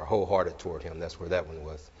who are wholehearted toward him. That's where that one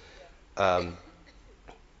was.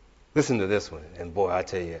 Listen to this one, and boy, I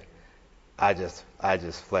tell you, I just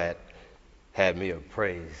flat had me a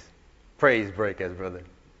praise break, as brother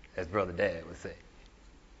Dad would say.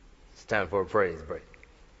 It's time for a praise break.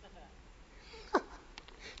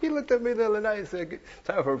 He looked at me the other night and said,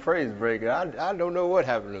 time for a praise break. I don't know what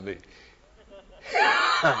happened to me.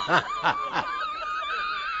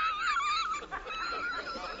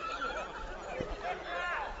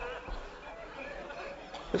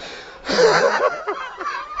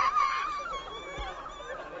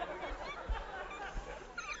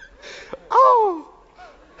 Oh,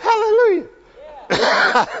 hallelujah.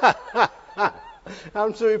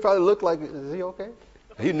 I'm sure he probably looked like, is he okay?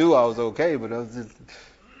 He knew I was okay, but I was just,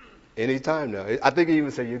 any time now. I think he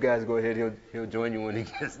even said, you guys go ahead, he'll join you when he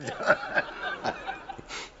gets done.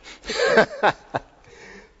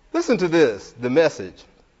 Listen to this, the message.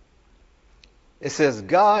 It says,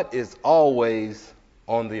 God is always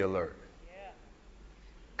on the alert,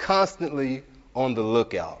 constantly on the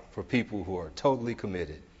lookout for people who are totally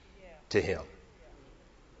committed to him.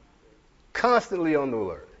 Constantly on the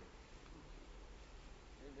alert.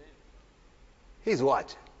 He's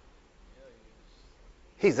watching.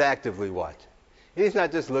 He's actively watching. He's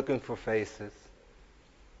not just looking for faces.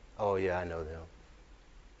 Oh, yeah, I know them.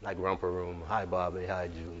 Like Romper Room. Hi, Bobby. Hi,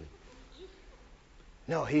 Julie.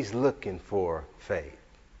 No, he's looking for faith.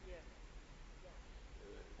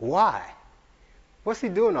 Why? What's he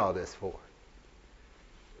doing all this for?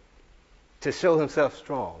 To show himself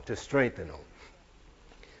strong, to strengthen them.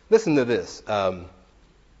 Listen to this.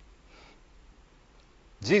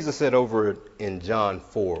 Jesus said over in John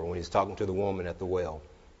 4 when he's talking to the woman at the well.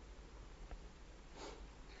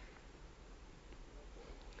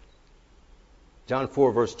 John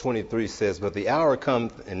 4 verse 23 says, but the hour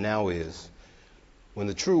cometh and now is, when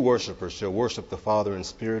the true worshipers shall worship the Father in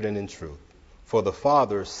spirit and in truth. For the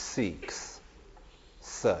Father seeks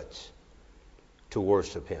such to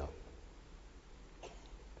worship him.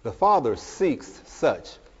 The Father seeks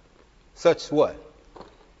such what?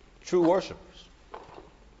 True worshipers.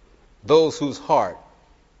 Those whose heart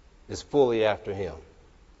is fully after him.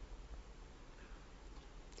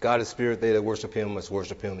 God is spirit. They that worship him must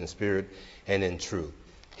worship him in spirit and in truth.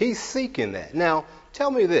 He's seeking that. Now, tell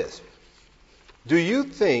me this. Do you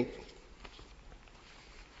think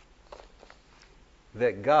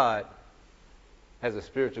that God has a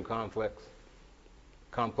spiritual complex?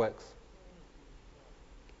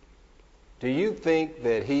 Do you think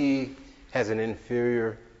that he has an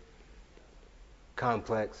inferior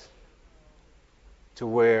complex to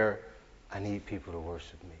where I need people to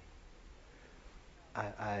worship me?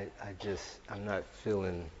 I'm not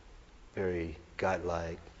feeling very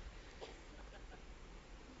godlike.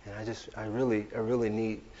 And I really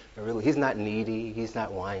need, he's not needy, he's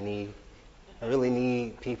not whiny. I really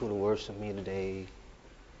need people to worship me today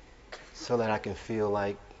so that I can feel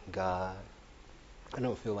like God. I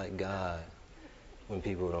don't feel like God when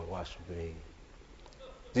people don't worship me.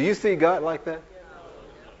 Do you see God like that?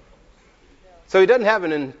 So he doesn't have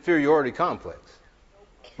an inferiority complex.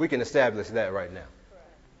 We can establish that right now.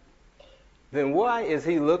 Then why is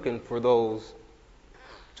he looking for those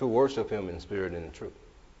to worship him in spirit and in truth?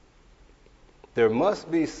 There must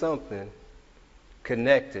be something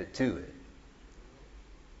connected to it.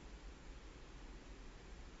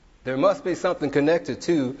 There must be something connected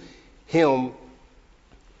to him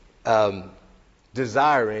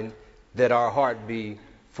desiring that our heart be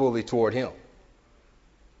fully toward him.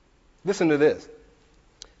 Listen to this.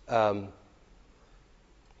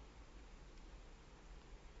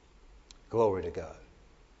 Glory to God.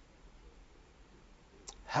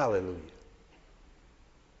 Hallelujah.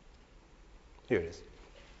 Here it is.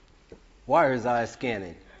 Why are his eyes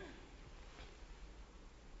scanning?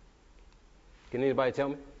 Can anybody tell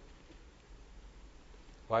me?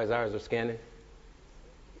 Why his eyes are scanning?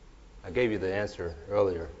 I gave you the answer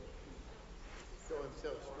earlier.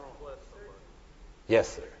 Yes,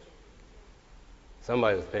 sir.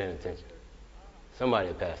 Somebody was paying attention. Somebody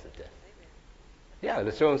had passed the test. Yeah,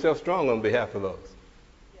 to show himself strong on behalf of those.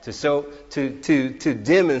 To show, to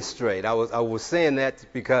demonstrate. I was saying that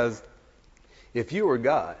because if you were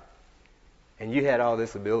God and you had all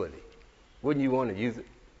this ability, wouldn't you want to use it?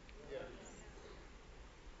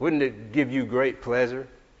 Wouldn't it give you great pleasure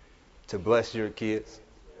to bless your kids?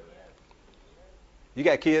 You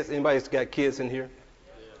got kids? Anybody's got kids in here?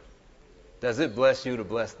 Does it bless you to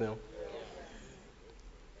bless them?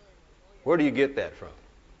 Where do you get that from?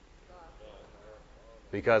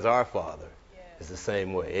 Because our Father is the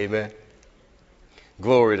same way. Amen?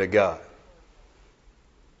 Glory to God.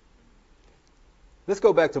 Let's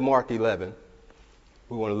go back to Mark 11.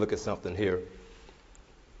 We want to look at something here.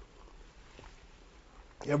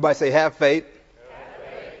 Everybody say, have faith,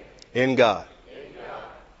 in God.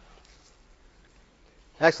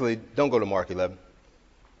 Actually, don't go to Mark 11.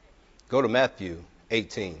 Go to Matthew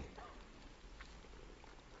 18.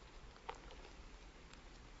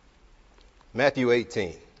 Matthew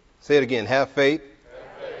 18. Say it again. Have faith,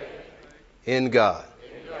 in God.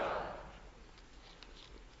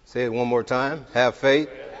 Say it one more time. Have faith,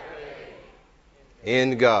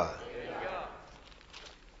 in God.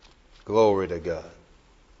 Glory to God.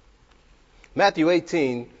 Matthew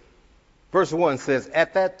 18, verse 1 says,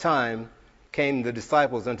 "At that time came the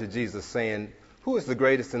disciples unto Jesus, saying, Who is the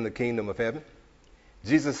greatest in the kingdom of heaven?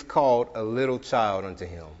 Jesus called a little child unto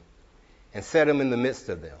him, and set him in the midst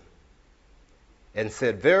of them, and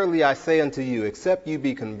said, Verily I say unto you, except you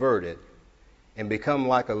be converted, and become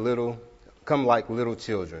like little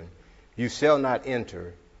children, you shall not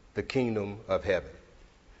enter the kingdom of heaven."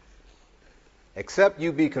 Except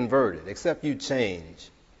you be converted, except you change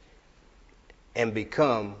and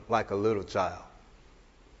become like a little child.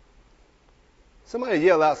 Somebody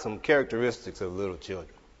yell out some characteristics of little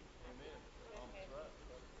children.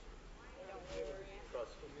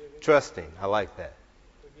 Trusting, I like that.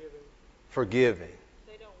 Forgiving.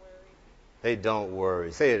 They don't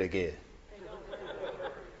worry. Say it again.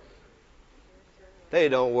 They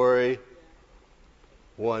don't worry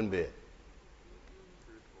one bit.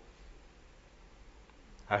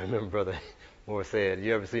 I remember Brother Moore said,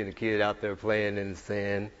 you ever seen a kid out there playing in the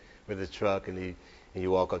sand with his truck, and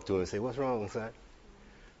you walk up to him and say, "What's wrong, son?"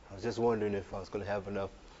 "I was just wondering if I was going to have enough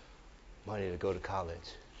money to go to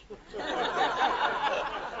college."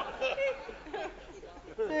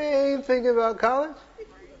 They ain't thinking about college.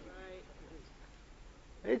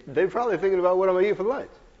 They probably thinking about what I'm going to eat for lunch,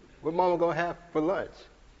 what mama going to have for lunch.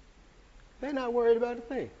 They're not worried about a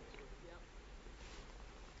thing.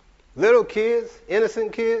 Little kids,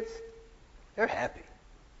 innocent kids, they're happy.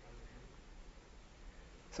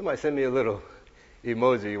 Somebody sent me a little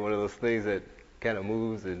emoji, one of those things that kind of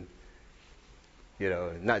moves, and,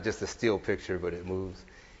 not just a still picture, but it moves.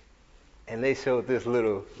 And they showed this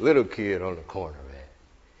little kid on the corner, man.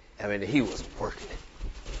 I mean, he was working it.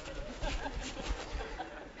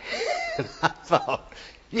 And I thought,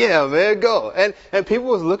 yeah, man, go. And people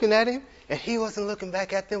was looking at him, and he wasn't looking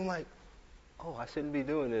back at them like, oh, I shouldn't be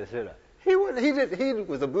doing this, should I? He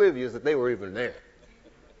was oblivious that they were even there.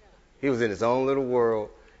 He was in his own little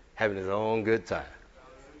world, having his own good time.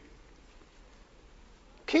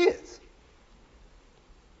 Kids.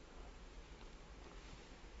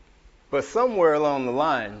 But somewhere along the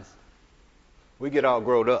lines, we get all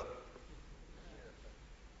grown up.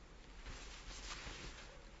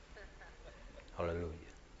 Hallelujah.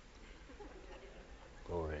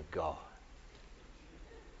 Glory to God.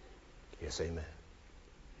 Yes, amen.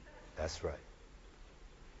 That's right.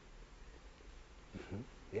 Mm-hmm.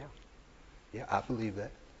 Yeah. Yeah, I believe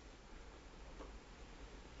that.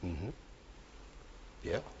 Mm-hmm.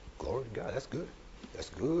 Yeah. Glory to God. That's good. That's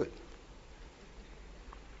good.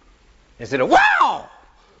 Instead of, wow!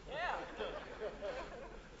 Yeah.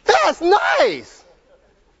 That's nice!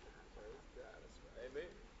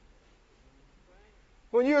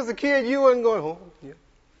 When you was a kid, you wasn't going, oh, yeah.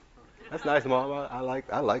 That's nice, Mom. I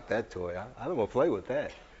like that toy. I'm going to play with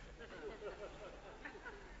that.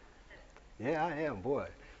 Yeah, I am, boy.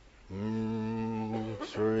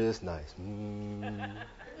 Sure is nice.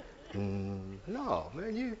 No,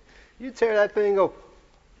 man, you tear that thing open.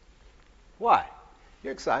 Why?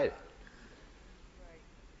 You're excited.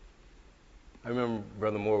 I remember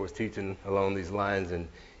Brother Moore was teaching along these lines, and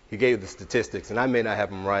he gave the statistics, and I may not have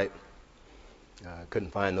them right. I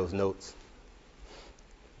couldn't find those notes.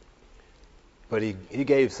 But he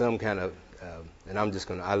gave some kind of, and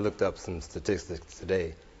I looked up some statistics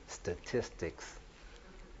today. Statistics.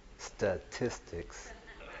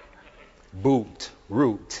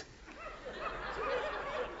 Root.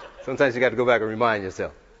 Sometimes you got to go back and remind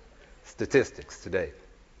yourself. Statistics today.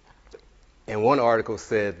 And one article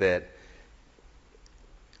said that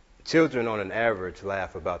children on an average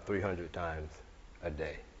laugh about 300 times a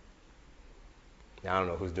day. Now, I don't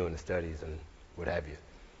know who's doing the studies and what have you.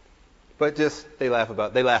 But just, they laugh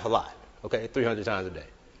a lot, okay? 300 times a day.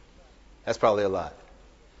 That's probably a lot.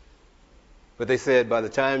 But they said by the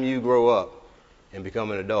time you grow up and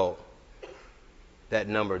become an adult, that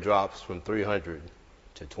number drops from 300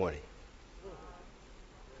 to 20.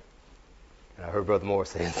 And I heard Brother Moore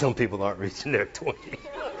saying some people aren't reaching their 20.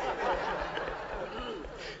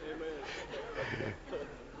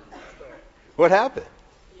 What happened?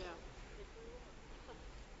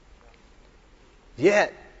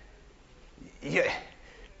 Yet,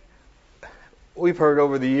 we've heard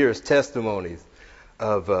over the years testimonies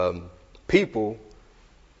of people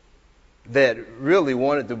that really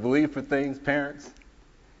wanted to believe for things, parents,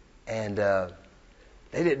 and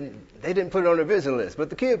they didn't put it on their vision list,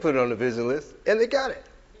 but the kid put it on the vision list, and they got it.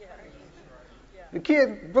 The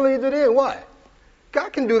kid believed it in. Why?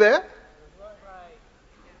 God can do that.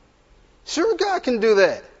 Sure, God can do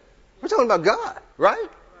that. We're talking about God, right?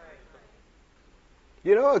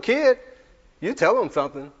 You know, a kid, you tell them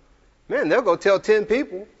something, man, they'll go tell 10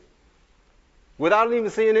 people. without even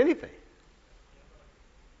seeing anything.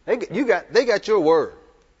 They got your word.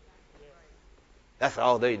 That's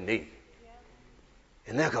all they need.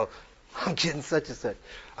 And they'll go, I'm getting such and such.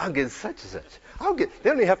 I'm getting such and such. They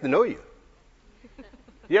don't even have to know you.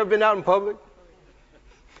 You ever been out in public?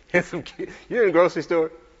 And you're in a grocery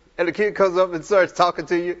store, and the kid comes up and starts talking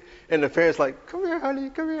to you, and the parent's like, come here, honey,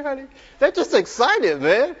 come here, honey. They're just excited,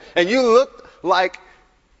 man. And you look like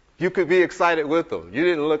you could be excited with them. You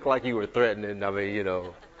didn't look like you were threatening. I mean,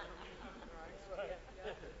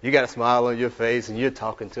 you got a smile on your face, and you're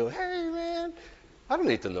talking to them. Hey, man, I don't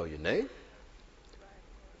need to know your name.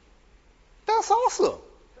 That's awesome.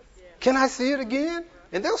 Can I see it again?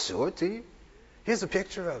 And they'll show it to you. Here's a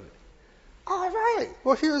picture of it. All right.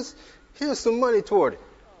 Well, here's some money toward it.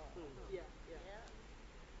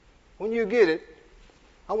 When you get it,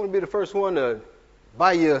 I want to be the first one to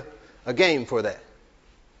buy you a game for that.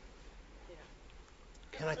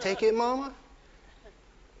 Can I take it, Mama?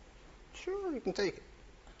 Sure, you can take it.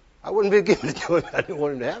 I wouldn't be giving it to him. I didn't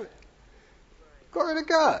want him to have it. Glory to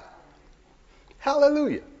God.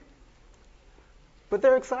 Hallelujah. But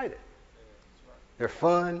they're excited. They're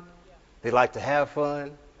fun. They like to have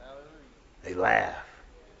fun. They laugh.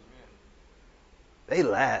 They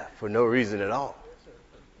laugh for no reason at all.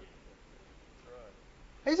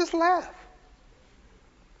 They just laugh.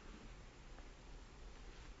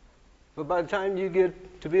 But by the time you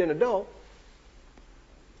get to be an adult,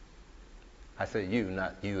 I say you,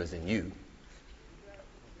 not you as in you.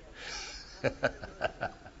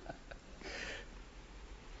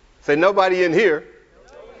 Say nobody in here.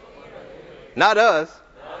 Not us.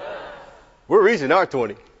 We're reaching our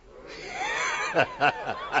 20.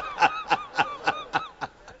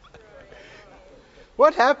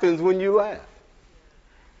 What happens when you laugh?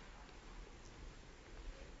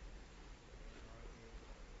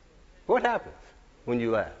 What happens when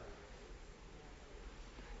you laugh?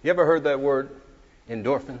 You ever heard that word,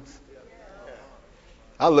 endorphins?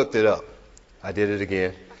 I looked it up. I did it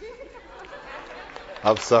again.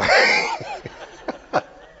 I'm sorry.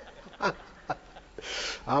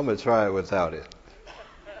 I'm going to try it without it.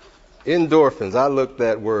 Endorphins. I looked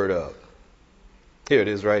that word up. Here it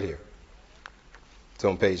is right here. It's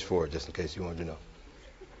on page 4, just in case you wanted to know.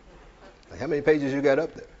 How many pages you got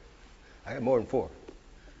up there? I got more than 4.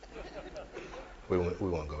 We won't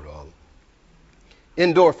go to all of them.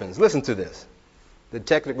 Endorphins. Listen to this. The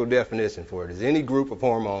technical definition for it is any group of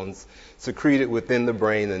hormones secreted within the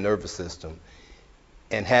brain and nervous system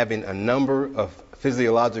and having a number of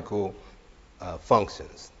physiological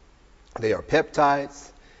functions. They are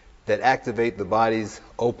peptides that activate the body's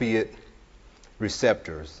opiate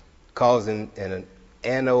receptors, causing an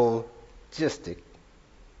analgesic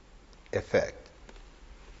effect.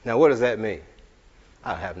 Now, what does that mean?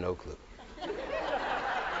 I have no clue.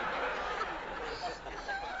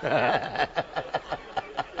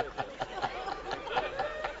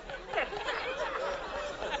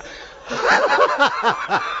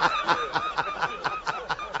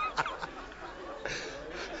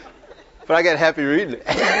 But I got happy reading it.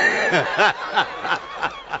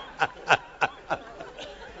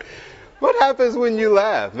 What happens when you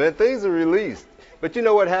laugh, man? Things are released. But you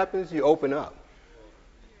know what happens? You open up.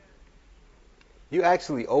 You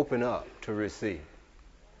actually open up to receive.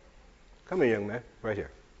 Come here, young man. Right here.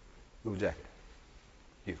 Blue jacket.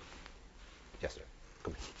 You. Yes, sir.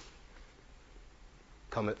 Come here.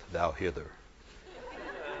 Cometh thou hither.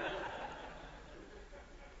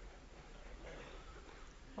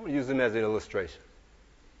 I'm going to use him as an illustration.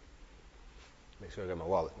 Make sure I got my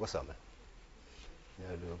wallet. What's up, man?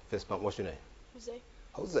 Yeah, do a fist bump. What's your name? Jose.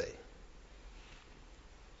 Jose.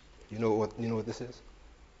 You know what this is?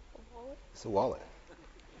 A wallet? It's a wallet.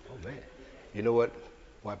 Oh man. You know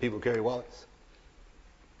why people carry wallets?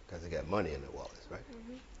 Because they got money in their wallets, right?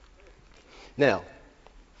 Mm-hmm. Now,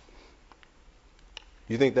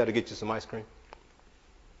 you think that'll get you some ice cream?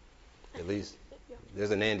 At least there's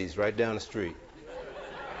an Andy's right down the street.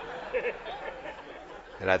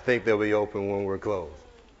 And I think they'll be open when we're closed.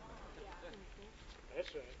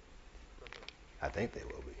 That's right. I think they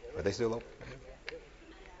will be. Are they still open?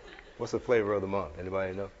 What's the flavor of the month?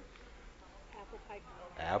 Anybody know? Apple pie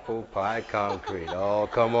concrete. Apple pie concrete. Oh,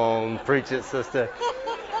 come on. Preach it, sister.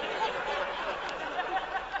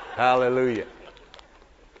 Hallelujah.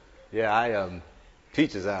 Yeah,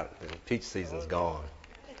 peach is out. Peach season's gone.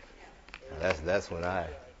 That's when I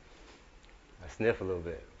sniff a little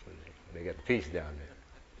bit when they got the peach down there.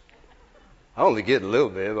 I only get a little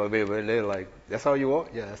bit, but they're like, that's all you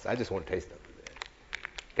want? Yeah, I just want to taste of it.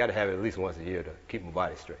 Got to have it at least once a year to keep my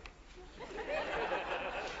body straight.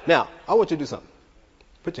 Now, I want you to do something.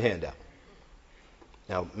 Put your hand out.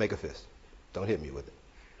 Now, make a fist. Don't hit me with it.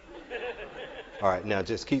 All right, now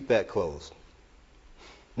just keep that closed.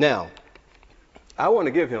 Now, I want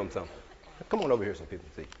to give him something. Come on over here so people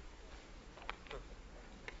can see.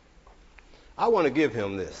 I want to give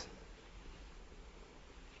him this.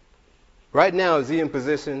 Right now, is he in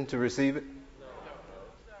position to receive it? No.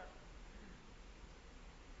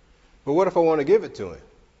 But what if I want to give it to him?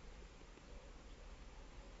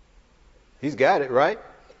 He's got it, right?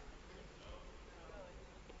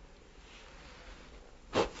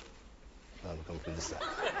 I'm coming from this side.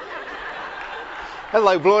 That's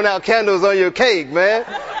like blowing out candles on your cake, man.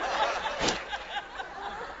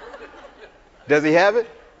 Does he have it?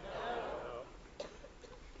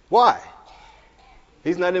 Why?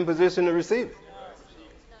 He's not in position to receive it.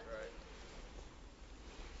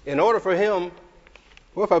 In order for him,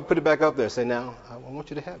 what if I put it back up there and say, now, I want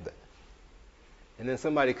you to have that. And then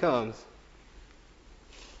somebody comes.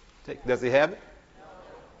 Does he have it?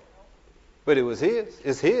 But it was his.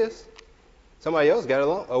 It's his. Somebody else got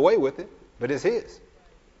away with it, but it's his.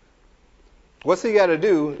 What's he got to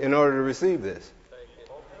do in order to receive this?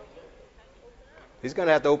 He's going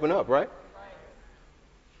to have to open up, right?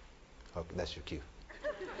 Okay, that's your cue.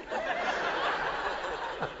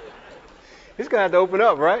 He's going to have to open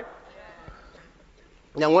up, right?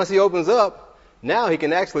 Now, once he opens up, now he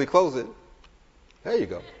can actually close it. There you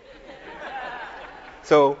go.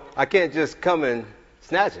 So I can't just come and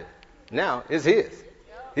snatch it. Now it's his.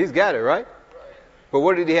 He's got it, right? But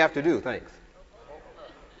what did he have to do? Thanks.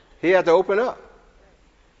 He had to open up.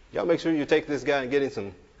 Y'all make sure you take this guy and get him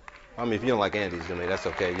some. I mean, if you don't like Andes, I mean, that's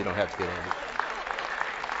okay. You don't have to get Andes.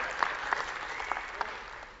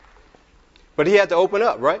 But he had to open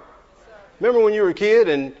up, right? Remember when you were a kid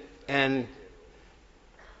and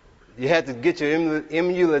you had to get your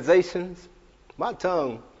immunizations? My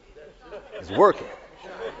tongue is working.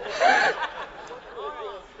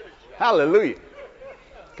 Hallelujah.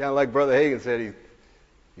 Kind of like Brother Hagin said,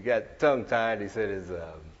 he got tongue tied. He said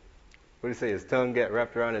what did he say? His tongue got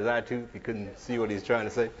wrapped around his eye tooth. He couldn't see what he was trying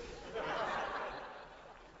to say.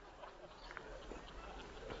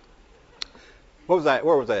 What was that?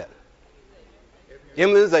 Where was that?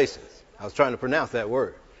 Immunizations. I was trying to pronounce that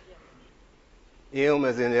word. M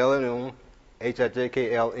as in L-N-M,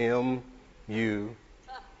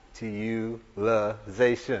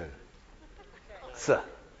 H-I-J-K-L-M-U-T-U-L-ization.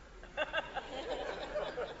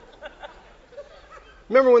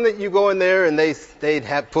 Remember when you go in there and they'd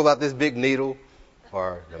have pull out this big needle,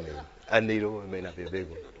 or I mean a needle. It may not be a big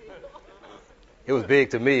one. It was big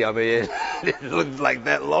to me. I mean, it looked like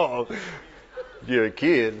that long. You're a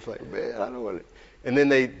kid. It's like, man, I don't want it. And then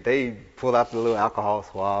they pull out the little alcohol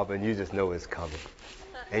swab, and you just know it's coming.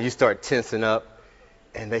 And you start tensing up,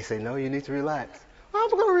 and they say, no, you need to relax. I'm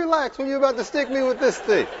going to relax when you're about to stick me with this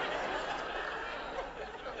thing.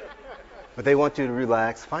 But they want you to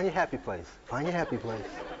relax. Find your happy place. Find your happy place.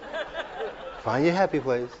 Find your happy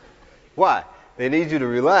place. Why? They need you to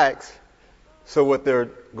relax so what they're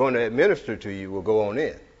going to administer to you will go on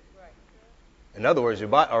in. In other words,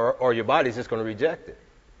 your your body's just going to reject it.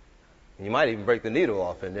 And you might even break the needle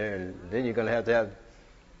off in there, and then you're going to have,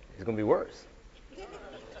 it's going to be worse.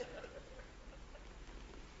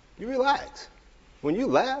 You relax. When you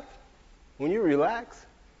laugh, when you relax,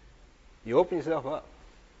 you open yourself up.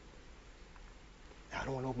 I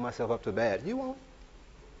don't want to open myself up to bad. You won't.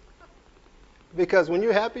 Because when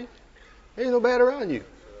you're happy, there's no bad around you.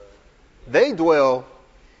 They dwell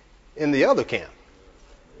in the other camp.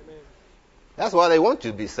 That's why they want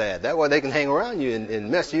you to be sad. That's why they can hang around you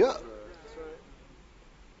and mess you up.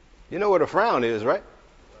 You know what a frown is, right?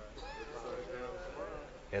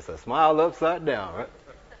 It's a smile upside down, right?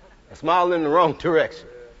 A smile in the wrong direction.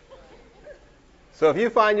 So if you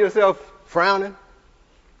find yourself frowning,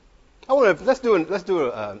 let's do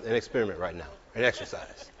an experiment right now, an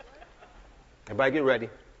exercise. Everybody get ready.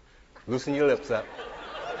 Loosen your lips up.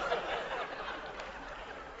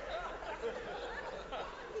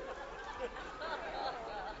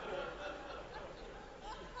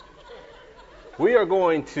 We are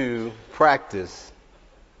going to practice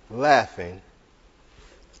laughing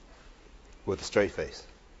with a straight face.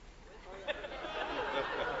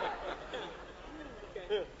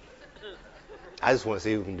 I just want to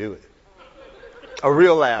see who can do it. A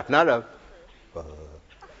real laugh, not a...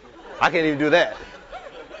 I can't even do that.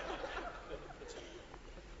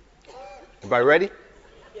 Everybody ready?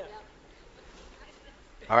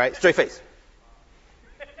 All right, straight face.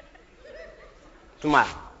 Smile.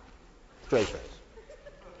 Straight face.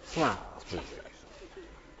 Smile. Straight face.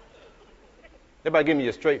 Everybody give me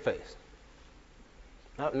a straight face.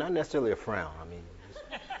 Not necessarily a frown. I mean,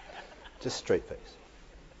 just straight face.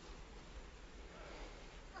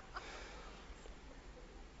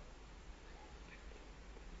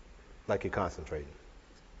 like you're concentrating.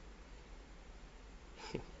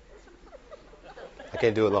 I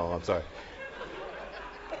can't do it long, I'm sorry.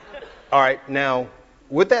 All right, now,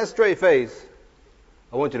 with that straight face,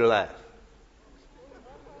 I want you to laugh.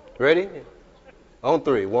 Ready? On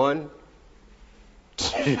 3. 1,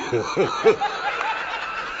 2.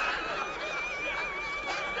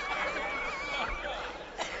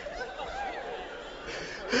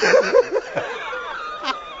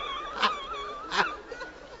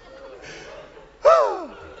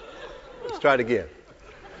 Let's try it again.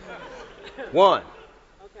 1.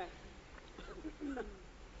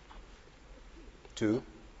 2.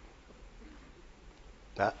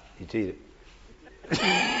 Ah, you cheated. All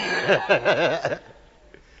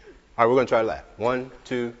right, we're going to try to laugh. 1,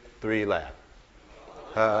 2, 3, laugh.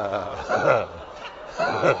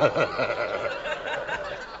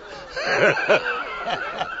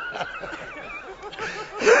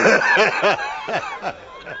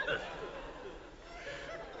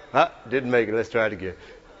 Didn't make it. Let's try it again.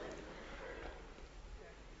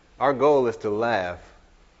 Our goal is to laugh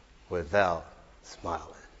without smiling.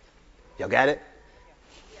 Y'all got it?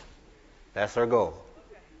 That's our goal.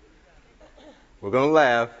 We're going to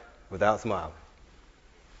laugh without smiling.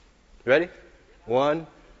 Ready? 1,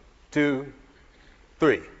 2,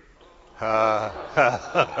 3.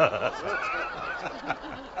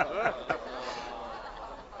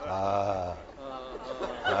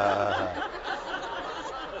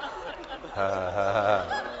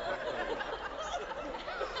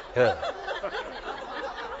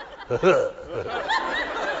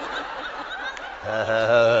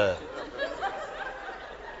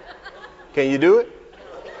 Can you do it?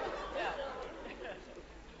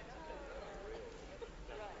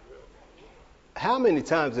 How many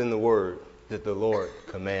times in the Word did the Lord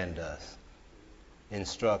command us,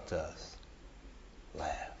 instruct us,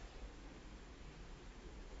 laugh?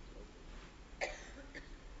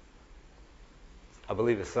 I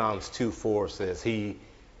believe it's Psalms 2:4 says, He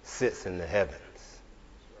sits in the heavens.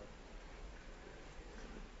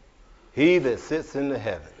 He that sits in the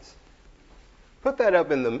heavens. Put that up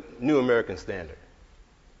in the New American Standard.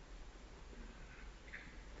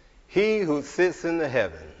 He who sits in the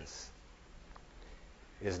heavens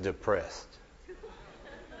is depressed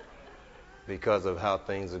because of how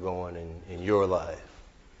things are going in your life.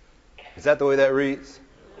 Is that the way that reads?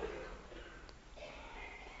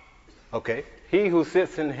 Okay. He who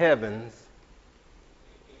sits in heavens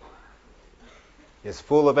is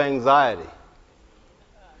full of anxiety.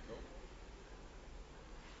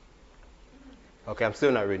 Okay, I'm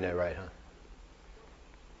still not reading that right, huh?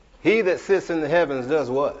 He that sits in the heavens does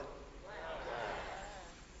what?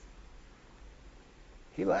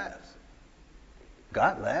 He laughs.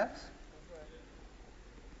 God laughs.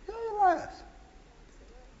 Yeah, he laughs.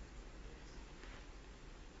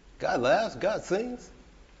 God laughs. God sings.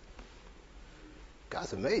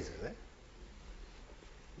 God's amazing, man.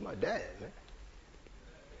 My dad, man.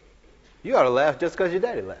 You ought to laugh just because your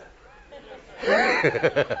daddy laughed.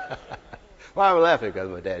 Why am I laughing? Because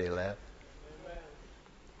my daddy laughed.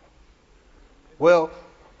 Well,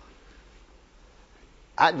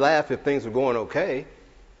 I'd laugh if things were going okay.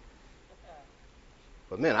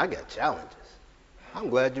 But man, I got challenges. I'm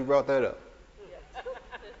glad you brought that up.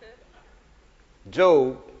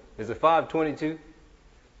 Job, is it 5:22?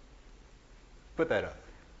 Put that up.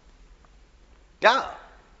 Ah!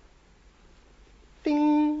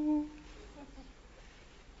 Ding!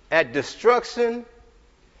 At destruction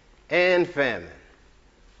and famine.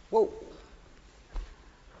 Whoa.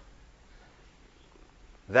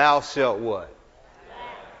 Thou shalt what?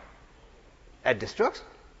 At destruction?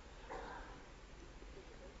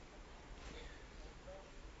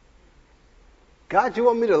 God, you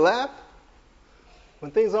want me to laugh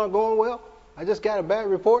when things aren't going well? I just got a bad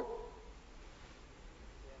report.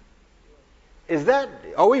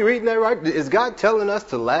 Are we reading that right? Is God telling us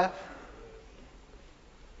to laugh?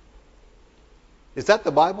 Is that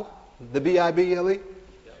the Bible? The Bible?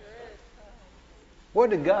 What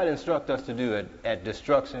did God instruct us to do at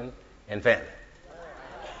destruction and famine?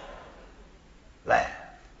 Laugh.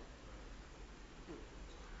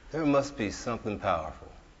 There must be something powerful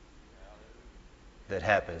that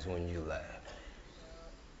happens when you laugh.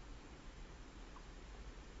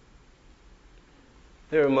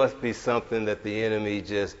 There must be something that the enemy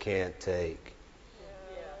just can't take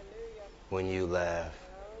when you laugh.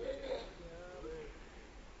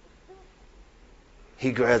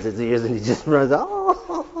 He grabs his ears and he just runs,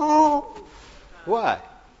 oh. Why?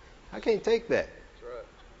 I can't take that.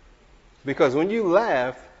 Because when you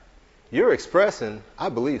laugh, you're expressing, I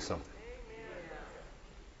believe something.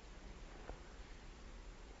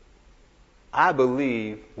 I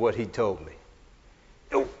believe what he told me.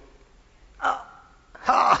 Oh. Ha.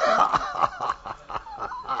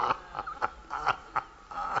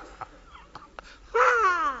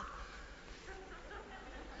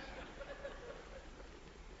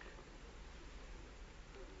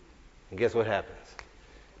 And guess what happens?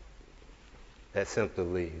 That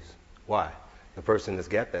symptom leaves. Why? The person that's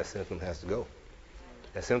got that symptom has to go.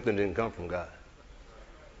 That symptom didn't come from God.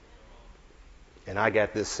 And I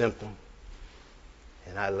got this symptom,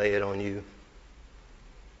 and I lay it on you.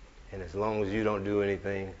 And as long as you don't do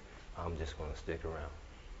anything, I'm just going to stick around.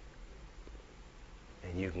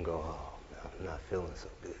 And you can go, oh, I'm not feeling so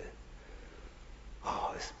good.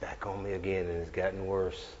 Oh, it's back on me again, and it's gotten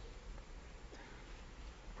worse.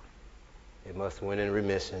 It must have went in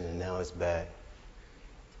remission, and now it's back.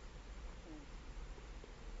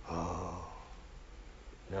 Oh,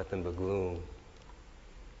 nothing but gloom,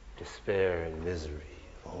 despair, and misery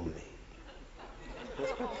on me.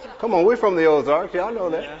 Come on, we're from the Ozarks. Y'all know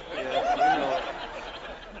that. Yeah, we know it.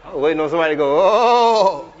 I was waiting on somebody to go,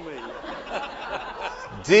 oh!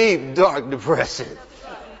 Deep, dark depression.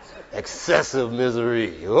 Excessive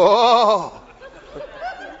misery. Oh!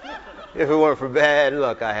 If it weren't for bad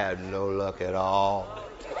luck, I had no luck at all.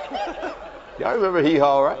 Y'all remember Hee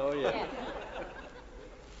Haw, right? Oh, yeah.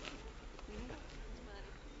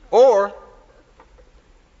 Or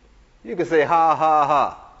you can say ha ha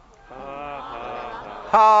ha.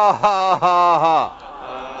 Ha, ha, ha. Ha ha ha ha.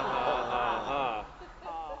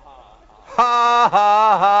 Ha, ha,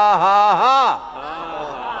 ha, ha. Ha ha ha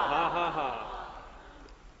ha ha.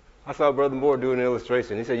 I saw Brother Moore do an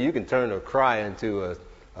illustration. He said you can turn a cry into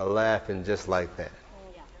a laughing just like that.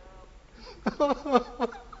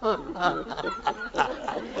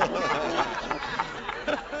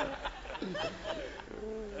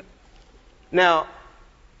 Now,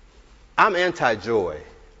 I'm anti-joy.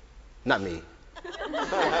 Not me.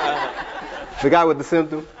 The guy with the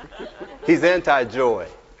symptom, he's anti-joy.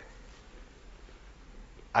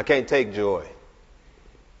 I can't take joy.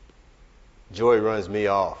 Joy runs me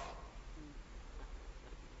off.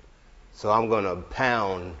 So I'm going to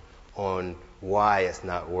pound on why it's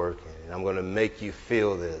not working. And I'm going to make you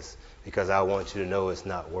feel this because I want you to know it's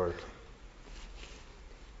not working.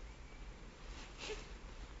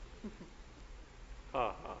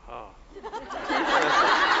 Ha, ha, ha.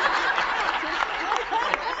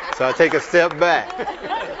 So I take a step back.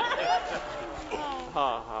 Ha,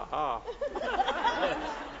 ha, ha.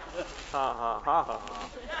 Ha, ha, ha, ha.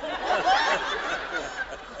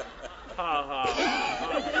 Ha, ha, ha.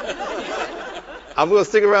 I'm going to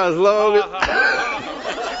stick around as long as...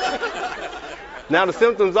 Now the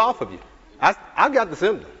symptom's off of you. I got the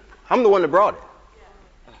symptom. I'm the one that brought it.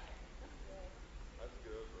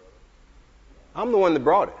 I'm the one that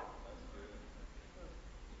brought it.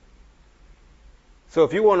 So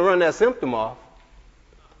if you want to run that symptom off,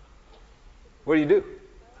 what do?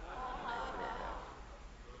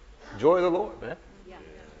 Joy of the Lord, man.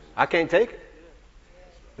 I can't take it.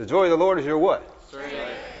 The joy of the Lord is your what? Strength.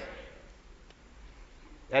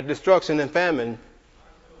 That destruction and famine.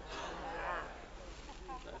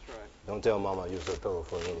 That's right. Don't tell Mama I used her pillow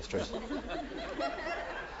for an illustration.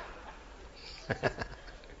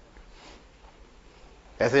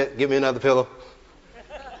 That's it. Give me another pillow.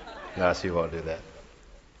 No, she won't do that.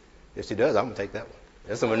 If she does, I'm going to take that one.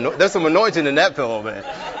 There's some anointing in that pillow, man.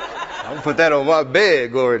 I'm going to put that on my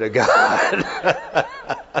bed, glory to God.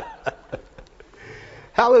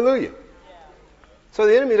 Hallelujah. So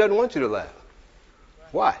the enemy doesn't want you to laugh.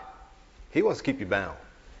 Why? He wants to keep you bound.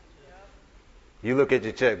 You look at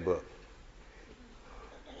your checkbook.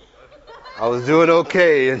 I was doing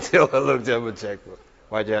okay until I looked at my checkbook.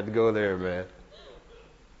 Why'd you have to go there, man?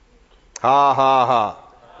 Ha, ha, ha.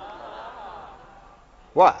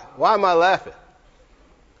 Why? Why am I laughing?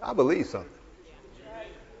 I believe something.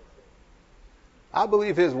 I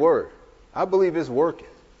believe His word. I believe it's working.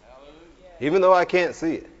 Even though I can't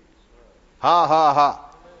see it. Ha, ha, ha.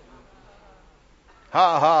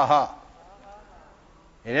 Ha, ha, ha.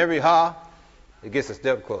 And every ha, it gets a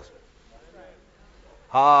step closer.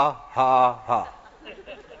 Ha, ha, ha.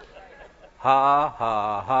 Ha,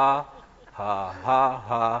 ha, ha. Ha, ha,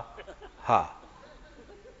 ha. Ha.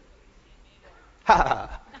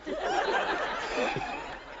 Ha.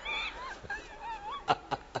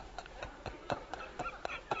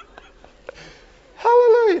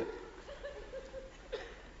 Hallelujah.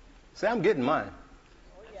 Say, I'm getting mine.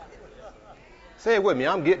 Say it with me.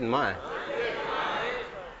 I'm getting mine.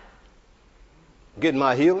 Getting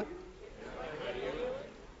my healing.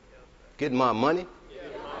 Getting my money.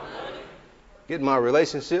 Getting my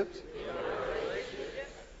relationships.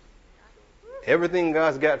 Everything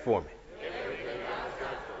God's got for me.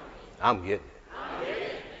 I'm getting it.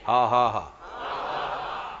 Ha, ha, ha.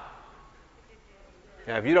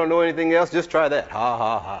 Now, if you don't know anything else, just try that. Ha,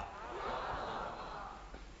 ha, ha.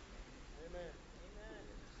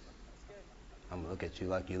 I'm going to look at you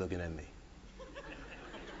like you're looking at me.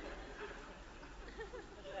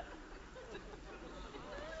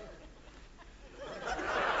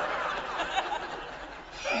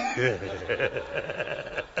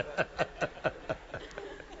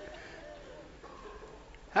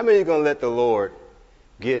 How many are going to let the Lord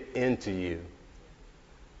get into you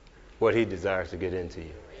what he desires to get into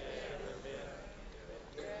you?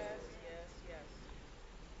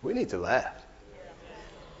 We need to laugh.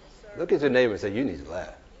 Look at your neighbor and say, you need to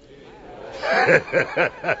laugh.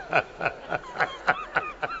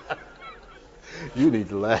 You need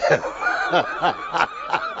to laugh.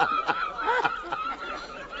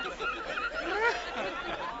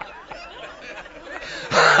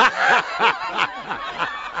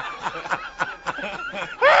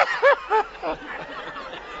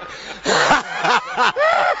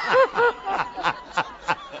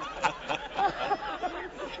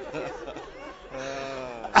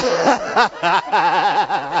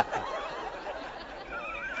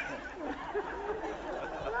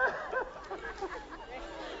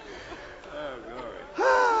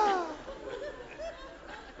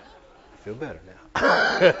 Feel better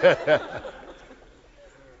now.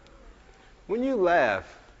 When you laugh,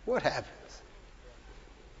 what happens?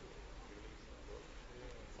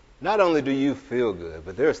 Not only do you feel good,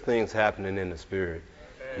 but there's things happening in the spirit.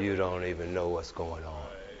 You don't even know what's going on.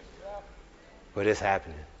 But it's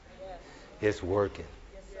happening. It's working.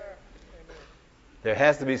 There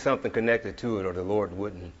has to be something connected to it, or the Lord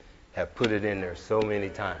wouldn't have put it in there so many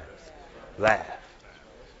times. Laugh.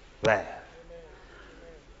 Laugh.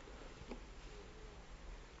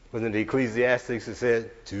 Wasn't it Ecclesiastes that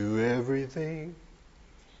said, to everything,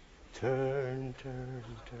 turn, turn,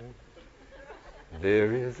 turn.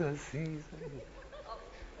 There is a season,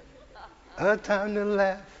 a time to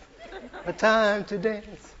laugh, a time to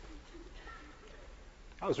dance.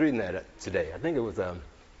 I was reading that today. I think it was,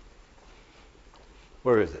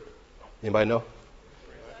 where is it? Anybody know?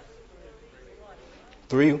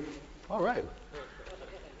 3? All right.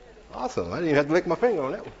 Awesome. I didn't even have to lick my finger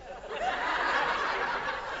on that one.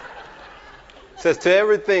 It says, to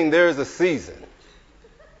everything there is a season.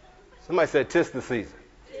 Somebody said, 'tis the season.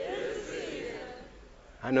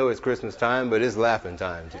 I know it's Christmas time, but it's laughing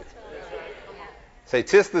time too. Say,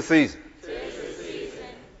 'tis the season.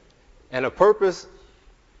 And a purpose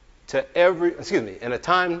to and a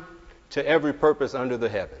time to every purpose under the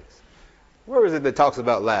heavens. Where is it that talks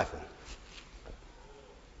about laughing?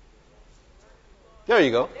 There you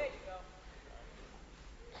go.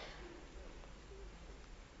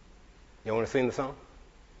 You want to sing the song?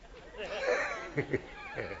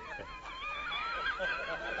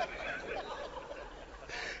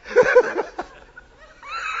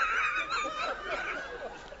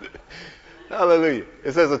 Hallelujah.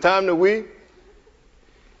 It says a time to weep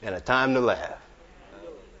and a time to laugh.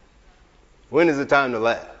 When is the time to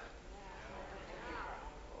laugh?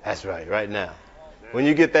 That's right, right now. When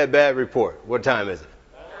you get that bad report, what time is it?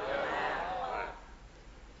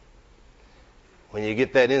 When you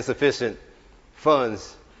get that insufficient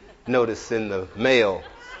funds notice in the mail.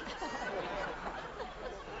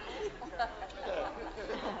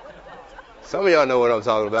 Some of y'all know what I'm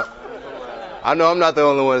talking about. I know I'm not the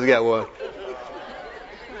only one that's got one.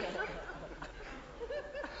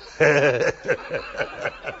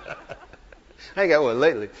 I ain't got one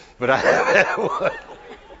lately, but I have had one.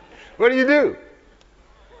 What do?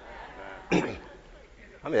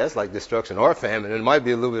 I mean, that's like destruction or famine. It might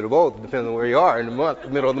be a little bit of both, depending on where you are in the month,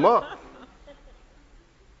 middle of the month.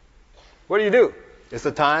 What do? It's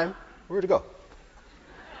a time. Where'd it go?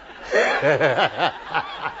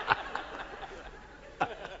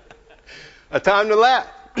 A time to laugh.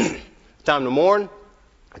 A time to mourn.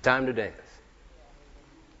 A time to dance.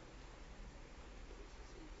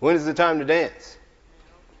 When is the time to dance?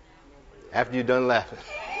 After you're done laughing.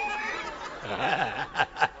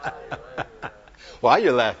 While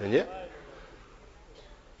you're laughing, yeah?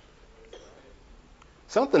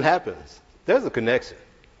 Something happens. There's a connection.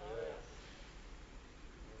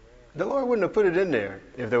 The Lord wouldn't have put it in there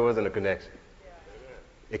if there wasn't a connection.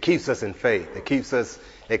 It keeps us in faith. It keeps us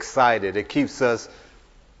excited. It keeps us,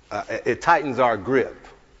 it tightens our grip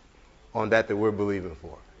on that we're believing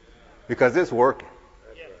for. Because it's working.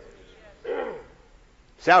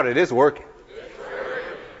 Shout it, it's working.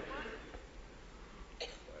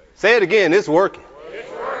 Say it again, it's working.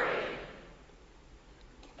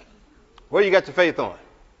 Where you got your faith on?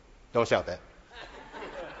 Don't shout that.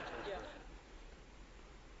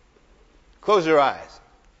 Close your eyes.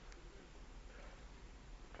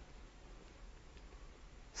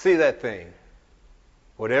 See that thing,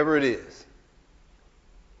 whatever it is.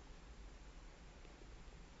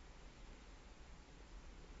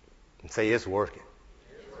 And say, it's working.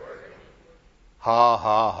 Ha,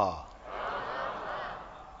 ha, ha.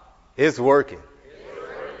 It's working.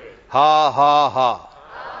 Ha, ha, ha.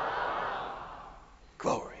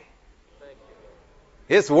 Glory.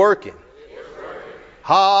 It's working.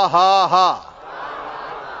 Ha, ha, ha.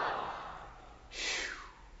 Phew.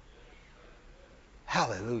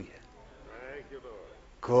 Hallelujah.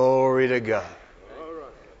 Glory to God.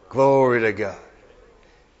 Glory to God.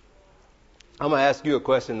 I'm going to ask you a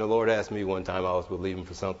question the Lord asked me one time. I was believing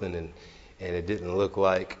for something, and it didn't look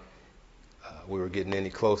like we were getting any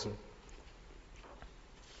closer.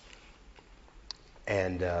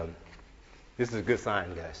 And this is a good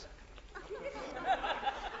sign, guys.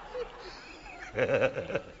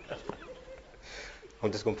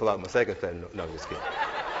 I'm just going to pull out my second pen. No, I'm just kidding.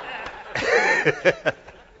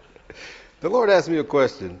 The Lord asked me a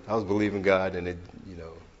question. I was believing God, and it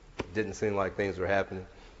didn't seem like things were happening.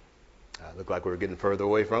 It looked like we were getting further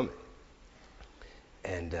away from it.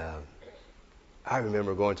 And I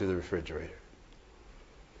remember going to the refrigerator.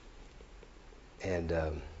 And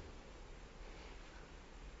I'm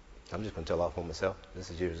just going to tell off on myself. This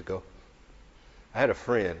is years ago. I had a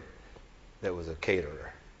friend that was a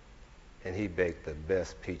caterer, and he baked the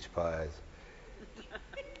best peach pies.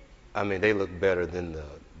 I mean, they looked better than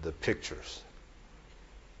the pictures.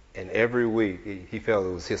 And every week, he felt it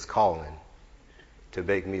was his calling to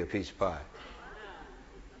bake me a peach pie.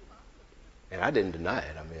 And I didn't deny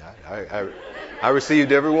it. I mean, I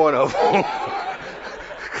received every one of them.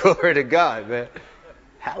 Glory to God, man.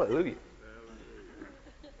 Hallelujah.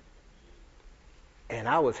 And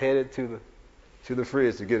I was headed to the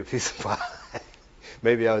fridge to get a piece of pie.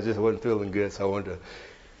 Maybe I just wasn't feeling good, so I wanted to,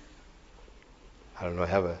 I don't know,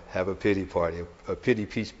 have a pity party, a pity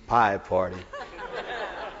peach pie party.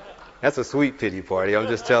 That's a sweet pity party, I'm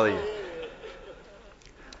just telling you.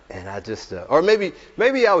 And I just, or maybe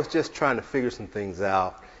I was just trying to figure some things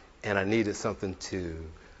out, and I needed something to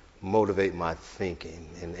motivate my thinking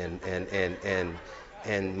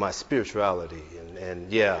and my spirituality,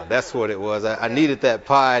 and yeah, that's what it was. I needed that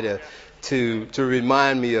pie to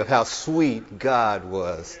remind me of how sweet God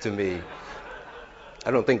was to me.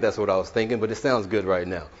 I don't think that's what I was thinking, but it sounds good right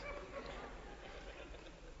now.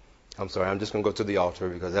 I'm sorry, I'm just going to go to the altar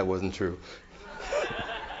because that wasn't true.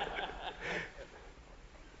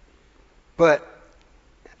 But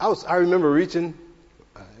I remember reaching,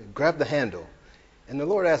 grabbed the handle, and the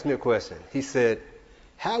Lord asked me a question. He said,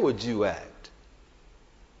 how would you act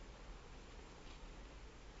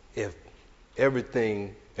if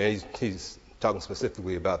everything, and he's talking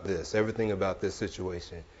specifically about this, everything about this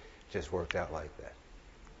situation just worked out like that?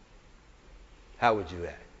 How would you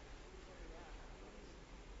act?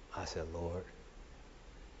 I said, Lord,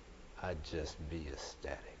 I'd just be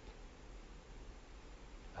ecstatic.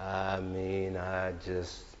 I'd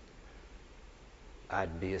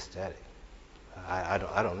be ecstatic. I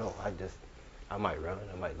don't know. I might run,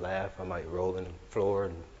 I might laugh, I might roll in the floor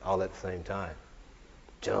and all at the same time.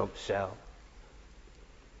 Jump, shout.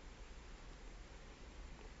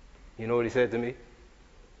 You know what he said to me?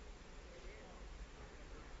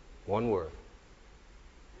 One word.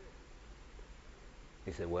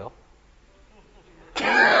 He said, well.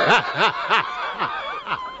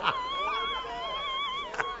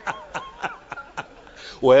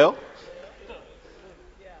 Well.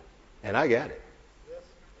 And I got it.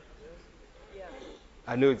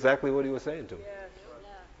 I knew exactly what he was saying to me.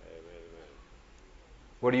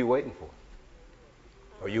 What are you waiting for?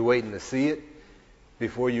 Are you waiting to see it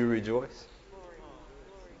before you rejoice?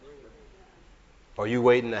 Are you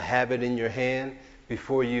waiting to have it in your hand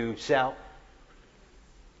before you shout?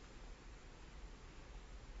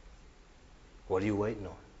 What are you waiting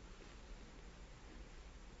on?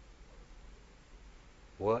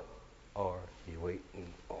 What are you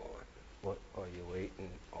waiting on? What are you waiting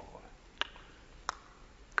on?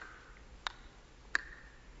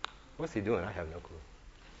 What's he doing? I have no clue.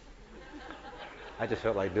 I just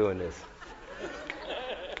felt like doing this.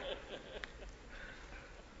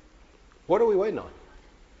 What are we waiting on?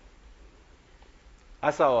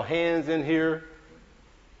 I saw hands in here.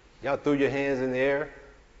 Y'all threw your hands in the air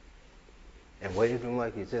and waved them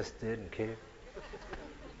like you just didn't care.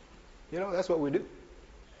 You know, that's what we do.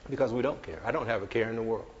 Because we don't care. I don't have a care in the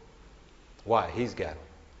world. Why? He's got them.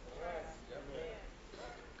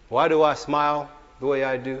 Why do I smile the way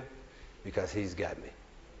I do? Because he's got me.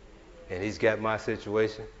 And he's got my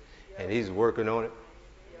situation. And he's working on it.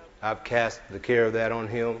 I've cast the care of that on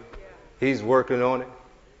him. He's working on it.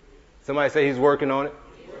 Somebody say he's working on it.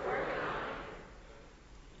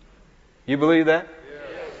 You believe that?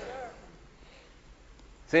 Yes.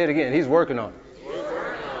 Say it again. He's working on it.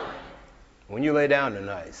 When you lay down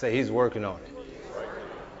tonight, say he's working on it.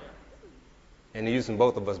 And using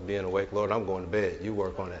both of us being awake, Lord, I'm going to bed. You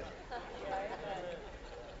work on that.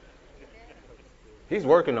 He's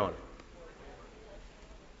working on it.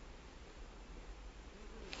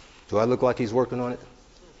 Do I look like he's working on it?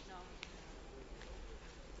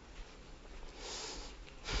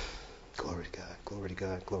 Glory to God, glory to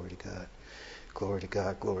God, glory to God. Glory to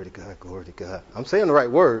God, glory to God, glory to God. I'm saying the right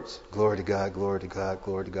words. Glory to God, glory to God,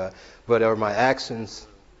 glory to God. But are my actions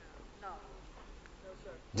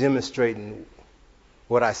demonstrating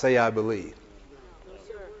what I say I believe?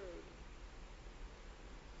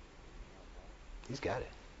 He's got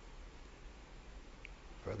it.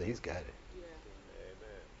 Brother, he's got it.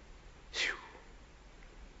 Whew.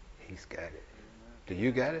 He's got it. Do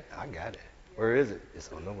you got it? I got it. Where is it? It's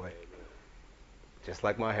on the way. Just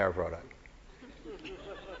like my hair product.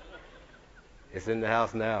 It's in the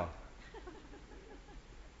house now.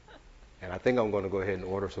 And I think I'm going to go ahead and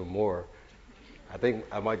order some more. I think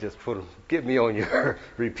I might just put them, get me on your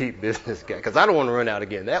repeat business guy, because I don't want to run out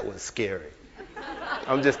again. That was scary.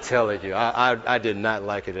 I'm just telling you, I did not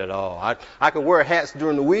like it at all. I could wear hats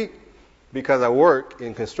during the week because I work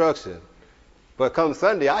in construction. But come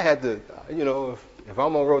Sunday, I had to, if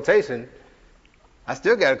I'm on rotation, I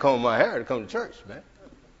still got to comb my hair to come to church, man.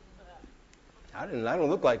 I don't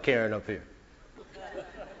look like Karen up here.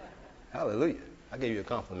 Hallelujah. I gave you a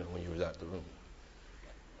compliment when you was out the room.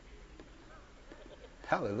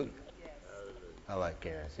 Hallelujah. I like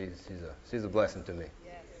Karen. She's a blessing to me.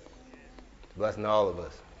 It's a blessing to all of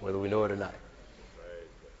us, whether we know it or not.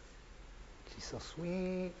 She's so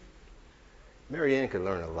sweet. Mary Ann could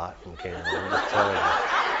learn a lot from Karen. I'm just telling you.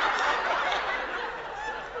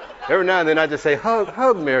 Every now and then I just say,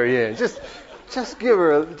 hug Mary Ann. Just give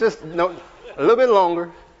her a little bit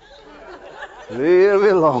longer. A little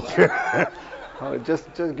bit longer.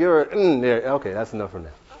 just give her there. Okay, that's enough for now.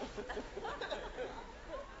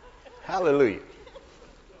 Hallelujah.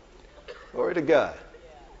 Glory to God.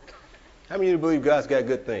 How many of you believe God's got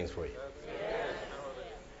good things for you?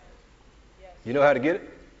 You know how to get it?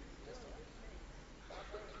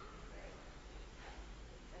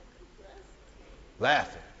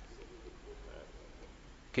 Laughing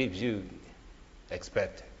keeps you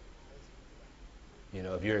expecting.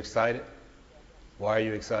 If you're excited, why are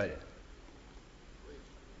you excited?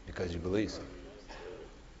 Because you believe so.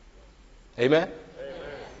 Amen?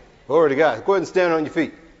 Glory to God. Go ahead and stand on your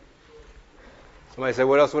feet. Somebody say,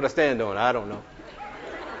 what else would I stand on? I don't know.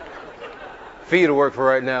 Feet will work for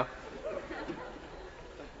right now.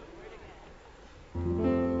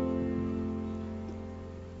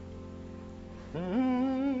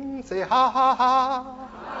 Say ha ha ha.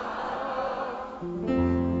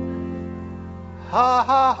 Ha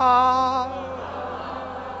ha ha.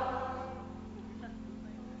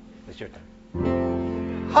 It's your turn.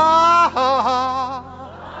 Ha ha ha.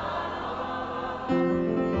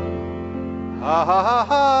 Ha ha ha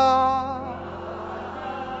ha.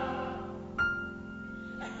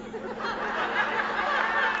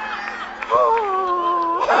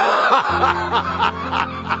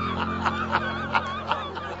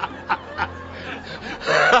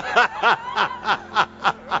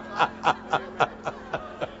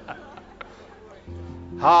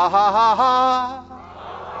 Ha ha ha ha.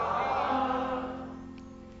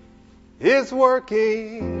 It's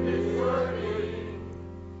working.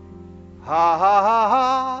 Ha ha ha ha.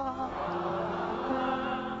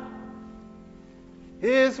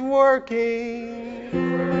 It's working.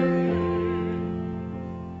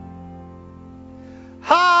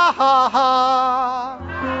 Ha ha ha.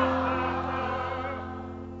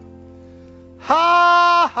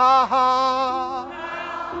 Ha ha ha.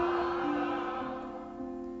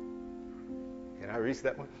 Can I reach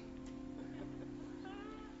that one?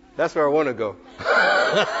 That's where I want to go.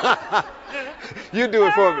 You do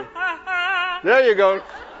it for me. There you go.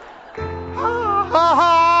 Ha ha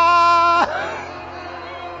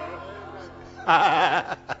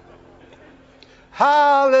ha.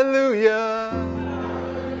 Hallelujah.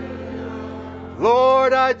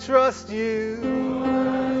 Lord, I trust you.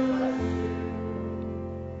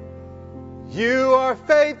 You are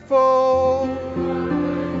faithful.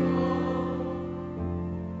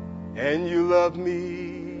 And you love me.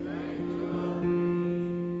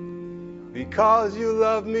 Because you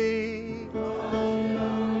love me,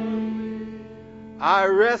 I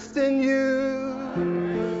rest in you.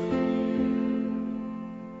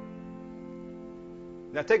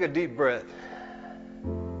 Now take a deep breath.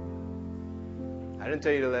 I didn't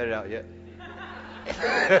tell you to let it out yet.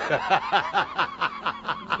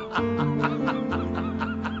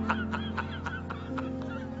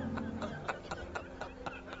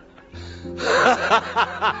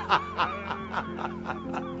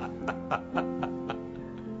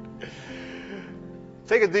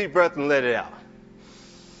 Take a deep breath and let it out.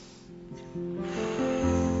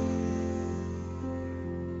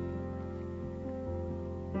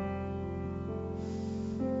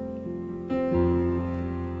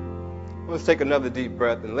 Let's take another deep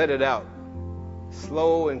breath and let it out.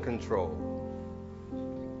 Slow and controlled.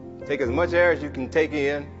 Take as much air as you can take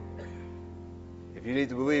in. If you need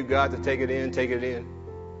to believe God to take it in, take it in.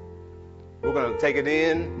 We're going to take it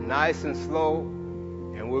in nice and slow,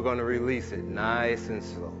 and we're going to release it nice and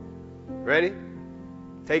slow. Ready?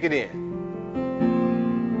 Take it in.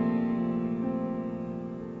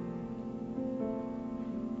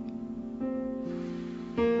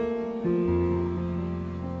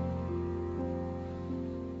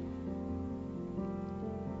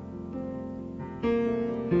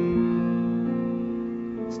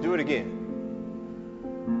 Do it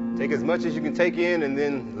again. Take as much as you can take in and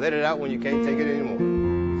then let it out when you can't take it anymore.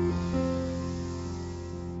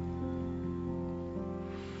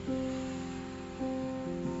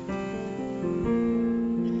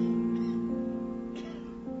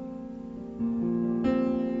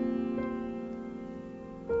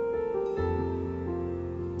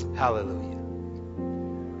 Hallelujah.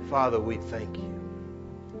 Father, we thank you.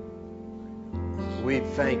 We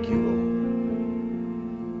thank you, Lord.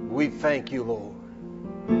 We thank you, Lord.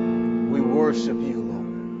 We worship you, Lord.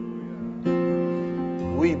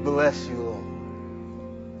 We bless you, Lord.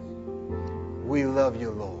 We love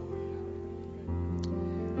you, Lord.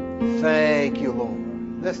 Thank you,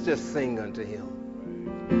 Lord. Let's just sing unto him.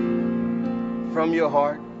 From your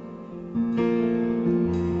heart.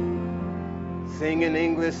 Sing in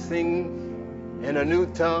English, sing in a new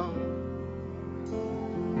tongue.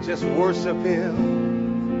 Just worship him.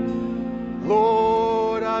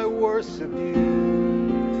 Lord, I worship you.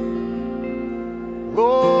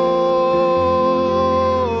 Lord,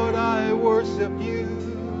 I worship you.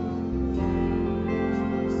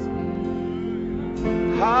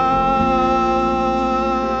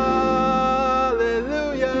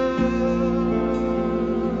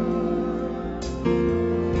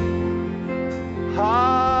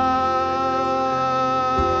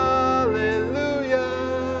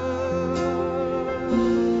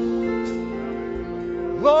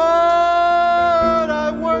 Lord,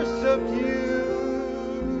 I worship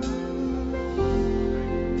you.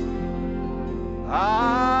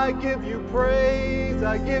 I give you praise,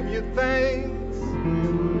 I give you thanks.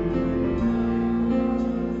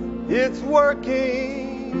 It's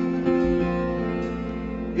working,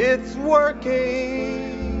 it's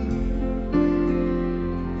working,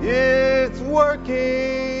 it's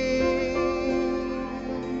working.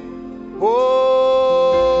 Oh,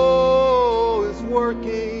 it's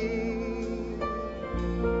working.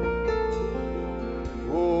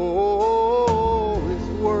 Oh, it's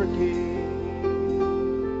working.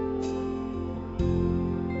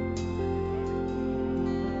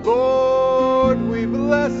 Lord, we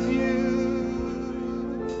bless you.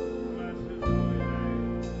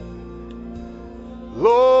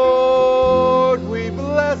 Lord, we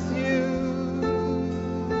bless you.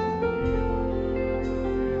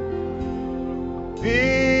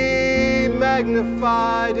 Be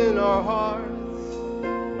magnified in our hearts.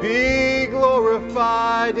 Be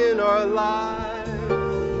glorified in our lives.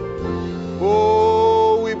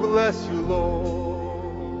 Oh, we bless you, Lord.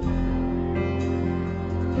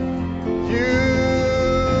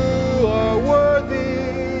 You are worthy.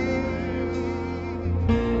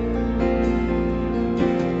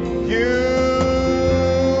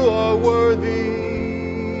 You are worthy.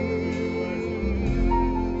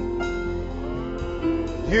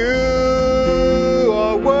 You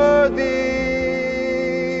are worthy.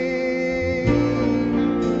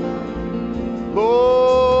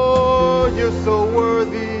 Lord, you're so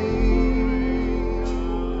worthy.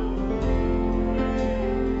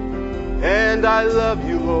 And I love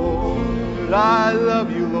you, Lord. I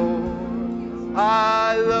love you, Lord.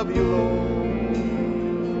 I love you, Lord.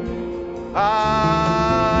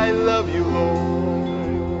 I love you, Lord.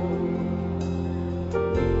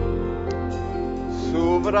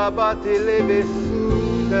 Suvrabati leve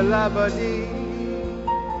su de labadi.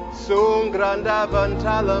 Sum grandavan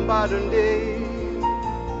talambadundi.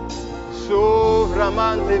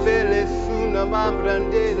 Suvramante vele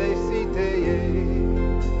sunamambrandele siteye.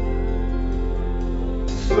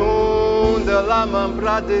 Son de la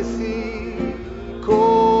mambradesi,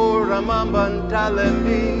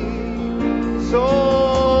 coramambantalembi,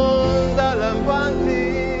 Son dall'avanti,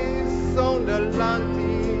 son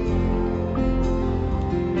dall'avanti,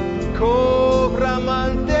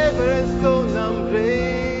 cobramante verso nambre,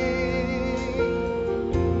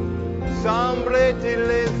 sambre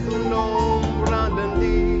tile su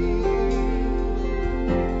nombrandandi,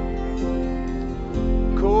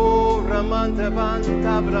 cobramante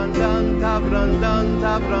vanta brandanta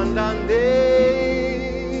brandante,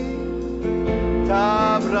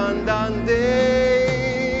 tabrandande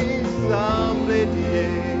samredie.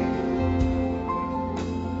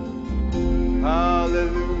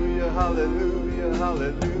 Hallelujah, hallelujah,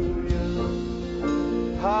 hallelujah.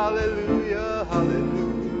 Hallelujah,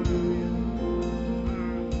 hallelujah.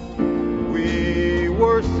 We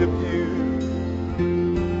worship you.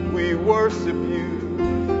 We worship you.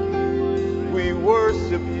 We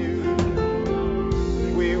worship you.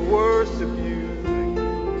 We worship you.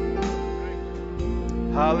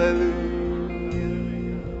 Hallelujah.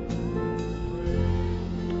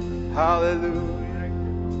 Hallelujah.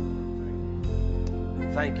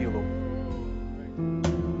 Thank you, Lord.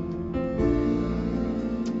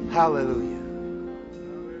 Hallelujah.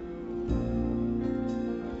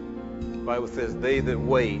 The Bible says, they that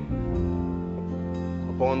wait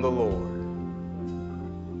upon the Lord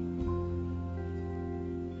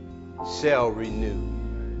shall renew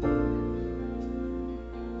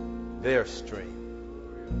their strength.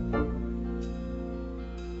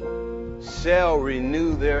 Shall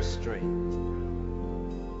renew their strength.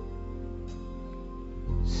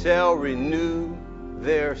 Shall renew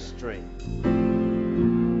their strength.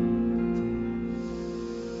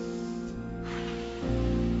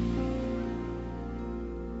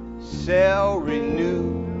 Shall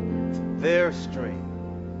renew their strength.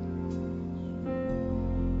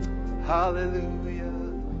 Hallelujah.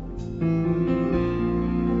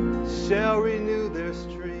 Shall renew their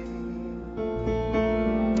strength.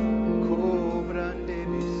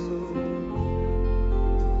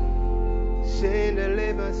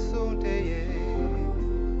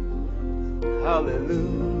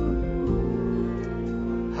 Hallelujah.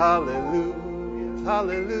 Hallelujah.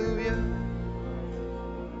 Hallelujah.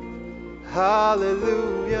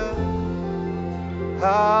 Hallelujah.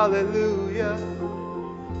 Hallelujah.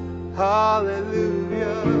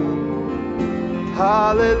 Hallelujah.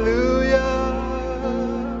 Hallelujah.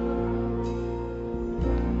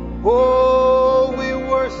 Oh, we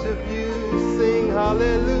worship you. Sing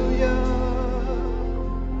hallelujah.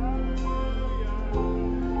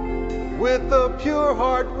 With a pure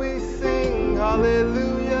heart we sing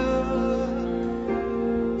hallelujah.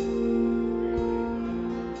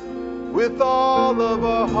 With all of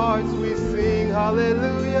our hearts we sing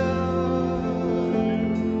hallelujah.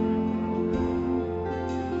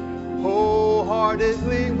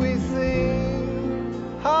 Wholeheartedly we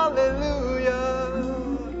sing hallelujah.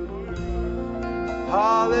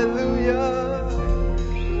 Hallelujah.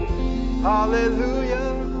 Hallelujah.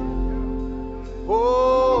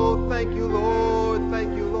 Oh, thank you, Lord.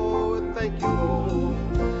 Thank you, Lord. Thank you, Lord.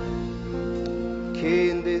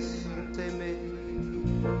 Kende sunteme,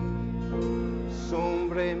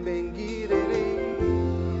 sombra mengirere,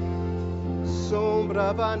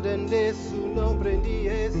 sombra bandende su nombre di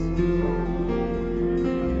Jesús.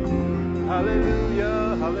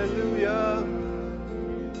 Hallelujah, hallelujah.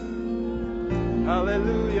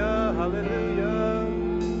 Hallelujah, hallelujah.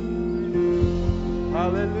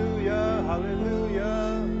 Hallelujah, hallelujah.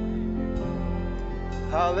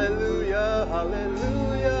 Hallelujah,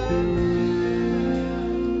 hallelujah.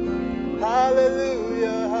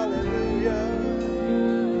 Hallelujah, hallelujah.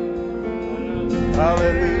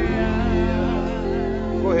 Hallelujah.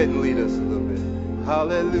 Go ahead and lead us a little bit.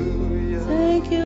 Hallelujah. Thank you.